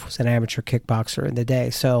himself was an amateur kickboxer in the day.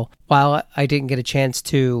 So while I didn't get a chance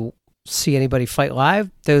to see anybody fight live,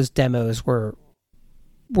 those demos were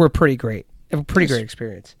pretty great. A pretty great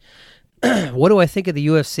experience. What do I think of the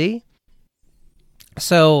UFC?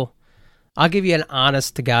 So I'll give you an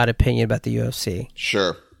honest to God opinion about the UFC.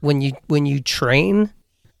 Sure. When you train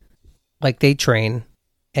like they train,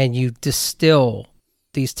 and you distill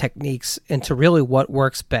these techniques into really what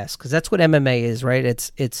works best, because that's what MMA is, right?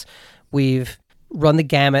 It's we've run the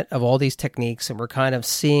gamut of all these techniques, and we're kind of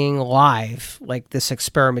seeing live like this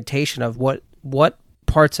experimentation of what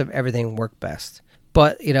parts of everything work best.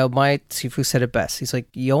 But, my Sifu said it best. He's like,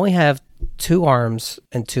 you only have 2 arms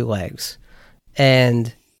and 2 legs,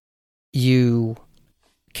 and you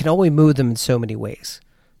can only move them in so many ways.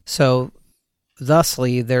 So,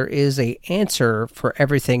 thusly, there is a answer for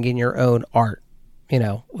everything in your own art.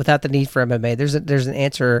 Without the need for MMA, there's an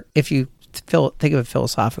answer if you think of it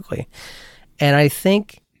philosophically. And I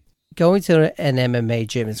think going to an MMA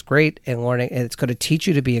gym is great, and learning, and it's going to teach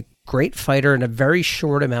you to be a great fighter in a very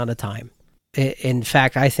short amount of time. In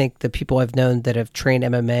fact, I think the people I've known that have trained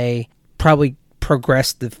MMA probably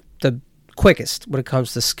progressed the quickest when it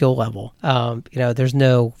comes to skill level. There's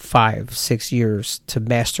no 5-6 years to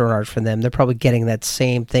master an art for them. They're probably getting that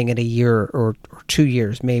same thing in a year or 2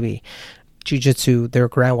 years, maybe. Jiu-jitsu, their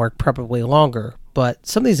groundwork probably longer. But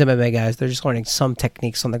some of these MMA guys, they're just learning some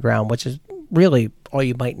techniques on the ground, which is really all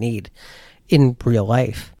you might need in real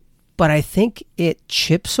life. But I think it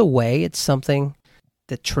chips away at something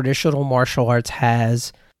that traditional martial arts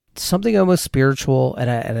has, something almost spiritual,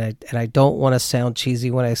 and I don't want to sound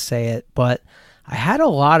cheesy when I say it, but I had a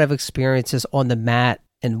lot of experiences on the mat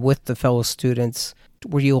and with the fellow students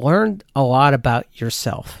where you learned a lot about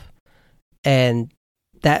yourself. And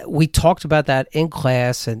that we talked about that in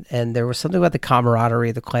class, and there was something about the camaraderie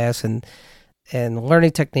of the class and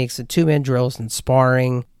learning techniques and 2-man drills and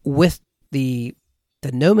sparring with the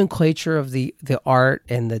nomenclature of the art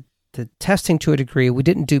and the testing to a degree. We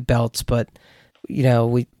didn't do belts, but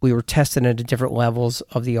we were testing at different levels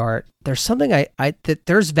of the art. There's something that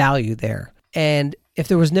there's value there. And if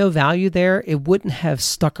there was no value there, it wouldn't have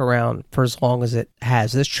stuck around for as long as it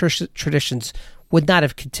has. Those traditions would not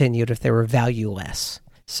have continued if they were valueless.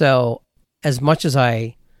 So as much as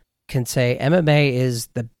I can say MMA is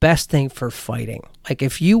the best thing for fighting, like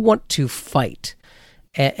if you want to fight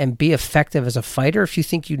and be effective as a fighter, if you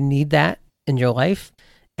think you need that in your life,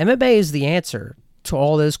 MMA is the answer to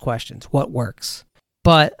all those questions. What works?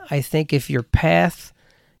 But I think if your path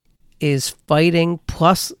is fighting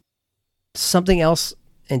plus something else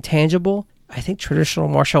intangible, I think traditional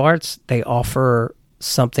martial arts, they offer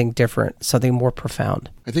something different, something more profound.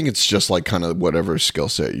 I think it's just like kind of whatever skill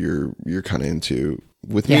set you're kind of into.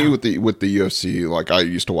 With me, with the UFC, like I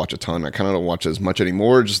used to watch a ton. I kind of don't watch as much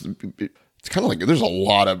anymore. Just it's kind of like there's a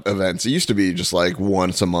lot of events. It used to be just like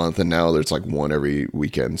once a month, and now there's like one every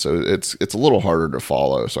weekend. So it's a little harder to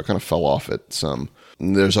follow. So I kind of fell off at some.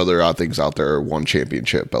 And there's other odd things out there. One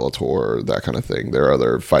Championship, Bellator, that kind of thing. There are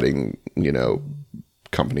other fighting,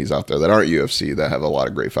 companies out there that aren't UFC that have a lot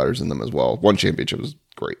of great fighters in them as well. One Championship is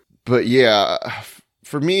great, but yeah,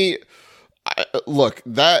 for me. Look,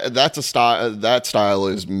 that's a style. That style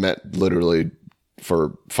is meant literally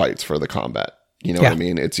for fights, for the combat. You know what I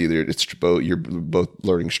mean? It's both, you're both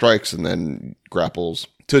learning strikes and then grapples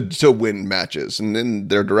to win matches, and then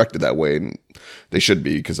they're directed that way, and they should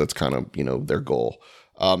be, because that's kind of their goal.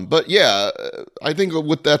 But yeah, I think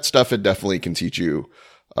with that stuff, it definitely can teach you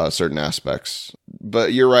certain aspects.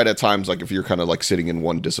 But you're right, at times, like if you're kind of like sitting in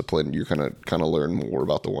one discipline, you kind of learn more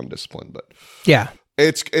about the one discipline. But yeah.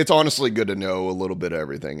 It's honestly good to know a little bit of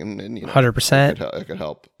everything, and 100%. It could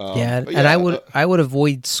help. And I would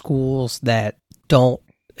avoid schools that don't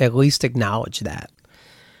at least acknowledge that.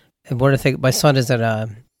 And one of the things, my son is at a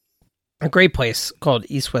great place called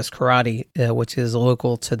East West Karate, which is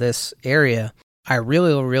local to this area. I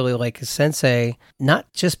really, really like his sensei,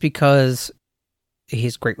 not just because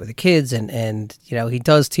he's great with the kids, and he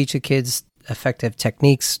does teach the kids effective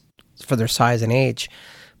techniques for their size and age,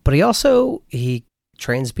 but he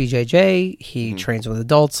trains BJJ. He trains with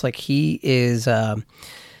adults. Like he is,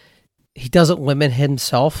 he doesn't limit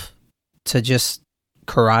himself to just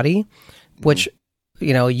karate, which,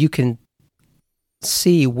 you can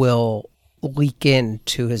see will leak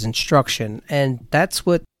into his instruction. And that's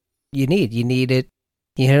what you need. You hit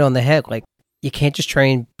it on the head. Like you can't just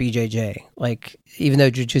train BJJ. Like even though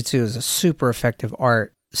jiu-jitsu is a super effective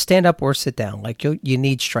art, stand up or sit down. Like you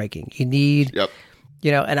need striking. You need,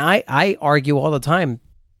 and I argue all the time,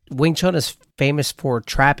 Wing Chun is famous for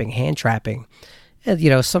trapping, hand trapping.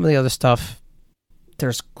 And, some of the other stuff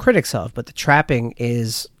there's critics of, but the trapping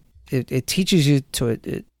is, it teaches you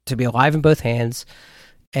to be alive in both hands,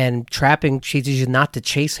 and trapping teaches you not to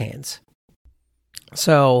chase hands.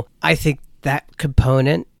 So I think that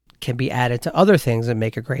component can be added to other things and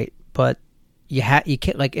make it great. But you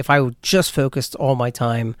can't, like if I just focused all my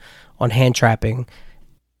time on hand trapping,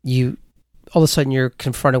 all of a sudden you're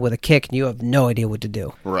confronted with a kick and you have no idea what to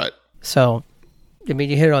do. Right. So, you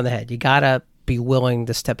hit it on the head. You got to be willing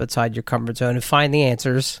to step outside your comfort zone and find the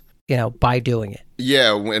answers, by doing it.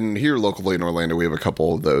 Yeah. And here locally in Orlando, we have a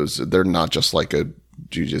couple of those. They're not just like a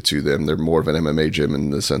jiu-jitsu, they're more of an MMA gym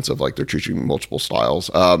in the sense of like they're teaching multiple styles.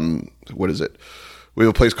 What is it? We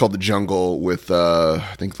have a place called The Jungle with,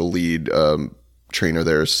 I think the lead trainer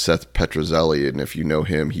there is Seth Petrozelli. And if you know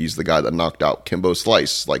him, he's the guy that knocked out Kimbo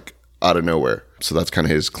Slice, like out of nowhere. So that's kind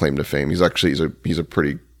of his claim to fame. He's a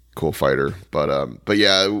pretty cool fighter. But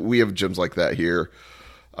yeah, we have gyms like that here.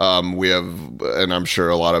 We have, and I'm sure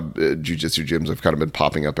a lot of jiu-jitsu gyms have kind of been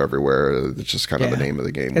popping up everywhere. It's just kind of the name of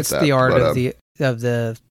the game. It's the art of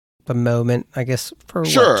the moment, I guess. For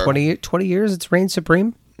what, 20 years, it's reigned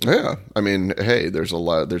supreme. Yeah, I mean, hey, there's a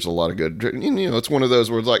lot of good. It's one of those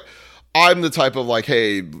where it's like, I'm the type of like,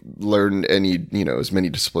 hey, learn as many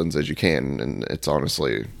disciplines as you can, and it's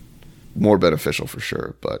honestly more beneficial for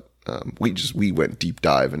sure. But we went deep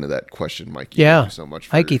dive into that question, Mikey. Yeah, thank you so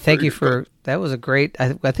much, Mikey. Thank you for that. Was a great.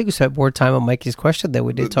 I think we spent more time on Mikey's question than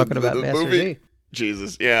we did talking about Master movie. Z.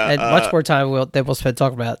 Jesus, yeah, and much more time we'll spend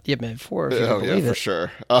talking about Ip Man 4. For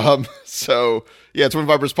sure. So yeah,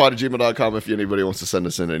 twinviperspod@gmail.com. If anybody wants to send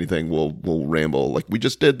us in anything, we'll ramble like we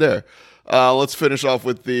just did there. Let's finish off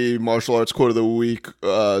with the martial arts quote of the week,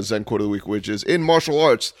 Zen quote of the week, which is, in martial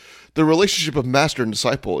arts, the relationship of master and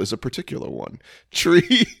disciple is a particular one.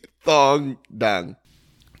 Tree Thong Dang.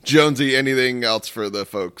 Jonesy, anything else for the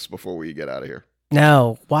folks before we get out of here?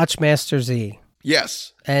 No, watch Master Z.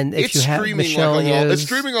 Yes. And if you have Michelle it's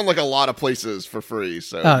streaming on like a lot of places for free.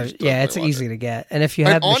 So it's easy to get. And if you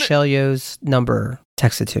have Michelle Yeoh's number,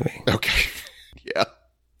 text it to me. Okay. Yeah.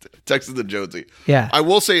 Text it to Jonesy. Yeah. I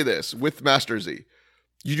will say this with Master Z.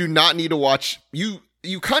 You do not need to watch you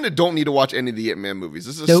kind of don't need to watch any of the Ip Man movies.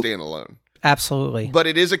 This is a standalone. Absolutely. But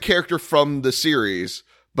it is a character from the series,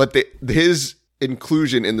 but his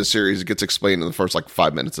inclusion in the series gets explained in the first like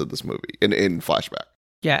 5 minutes of this movie in flashback.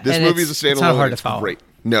 Yeah, this movie is a standalone. It's not hard to follow. Great.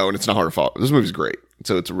 No, and it's not hard to follow. This movie's great.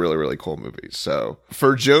 So it's a really, really cool movie. So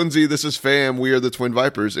for Jonesy, this is Pham. We are the Twin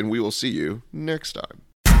Vipers, and we will see you next time.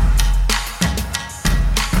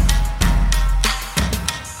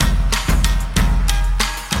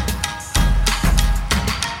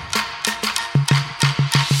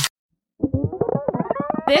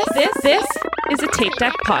 This is a Tape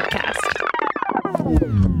Deck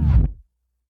podcast.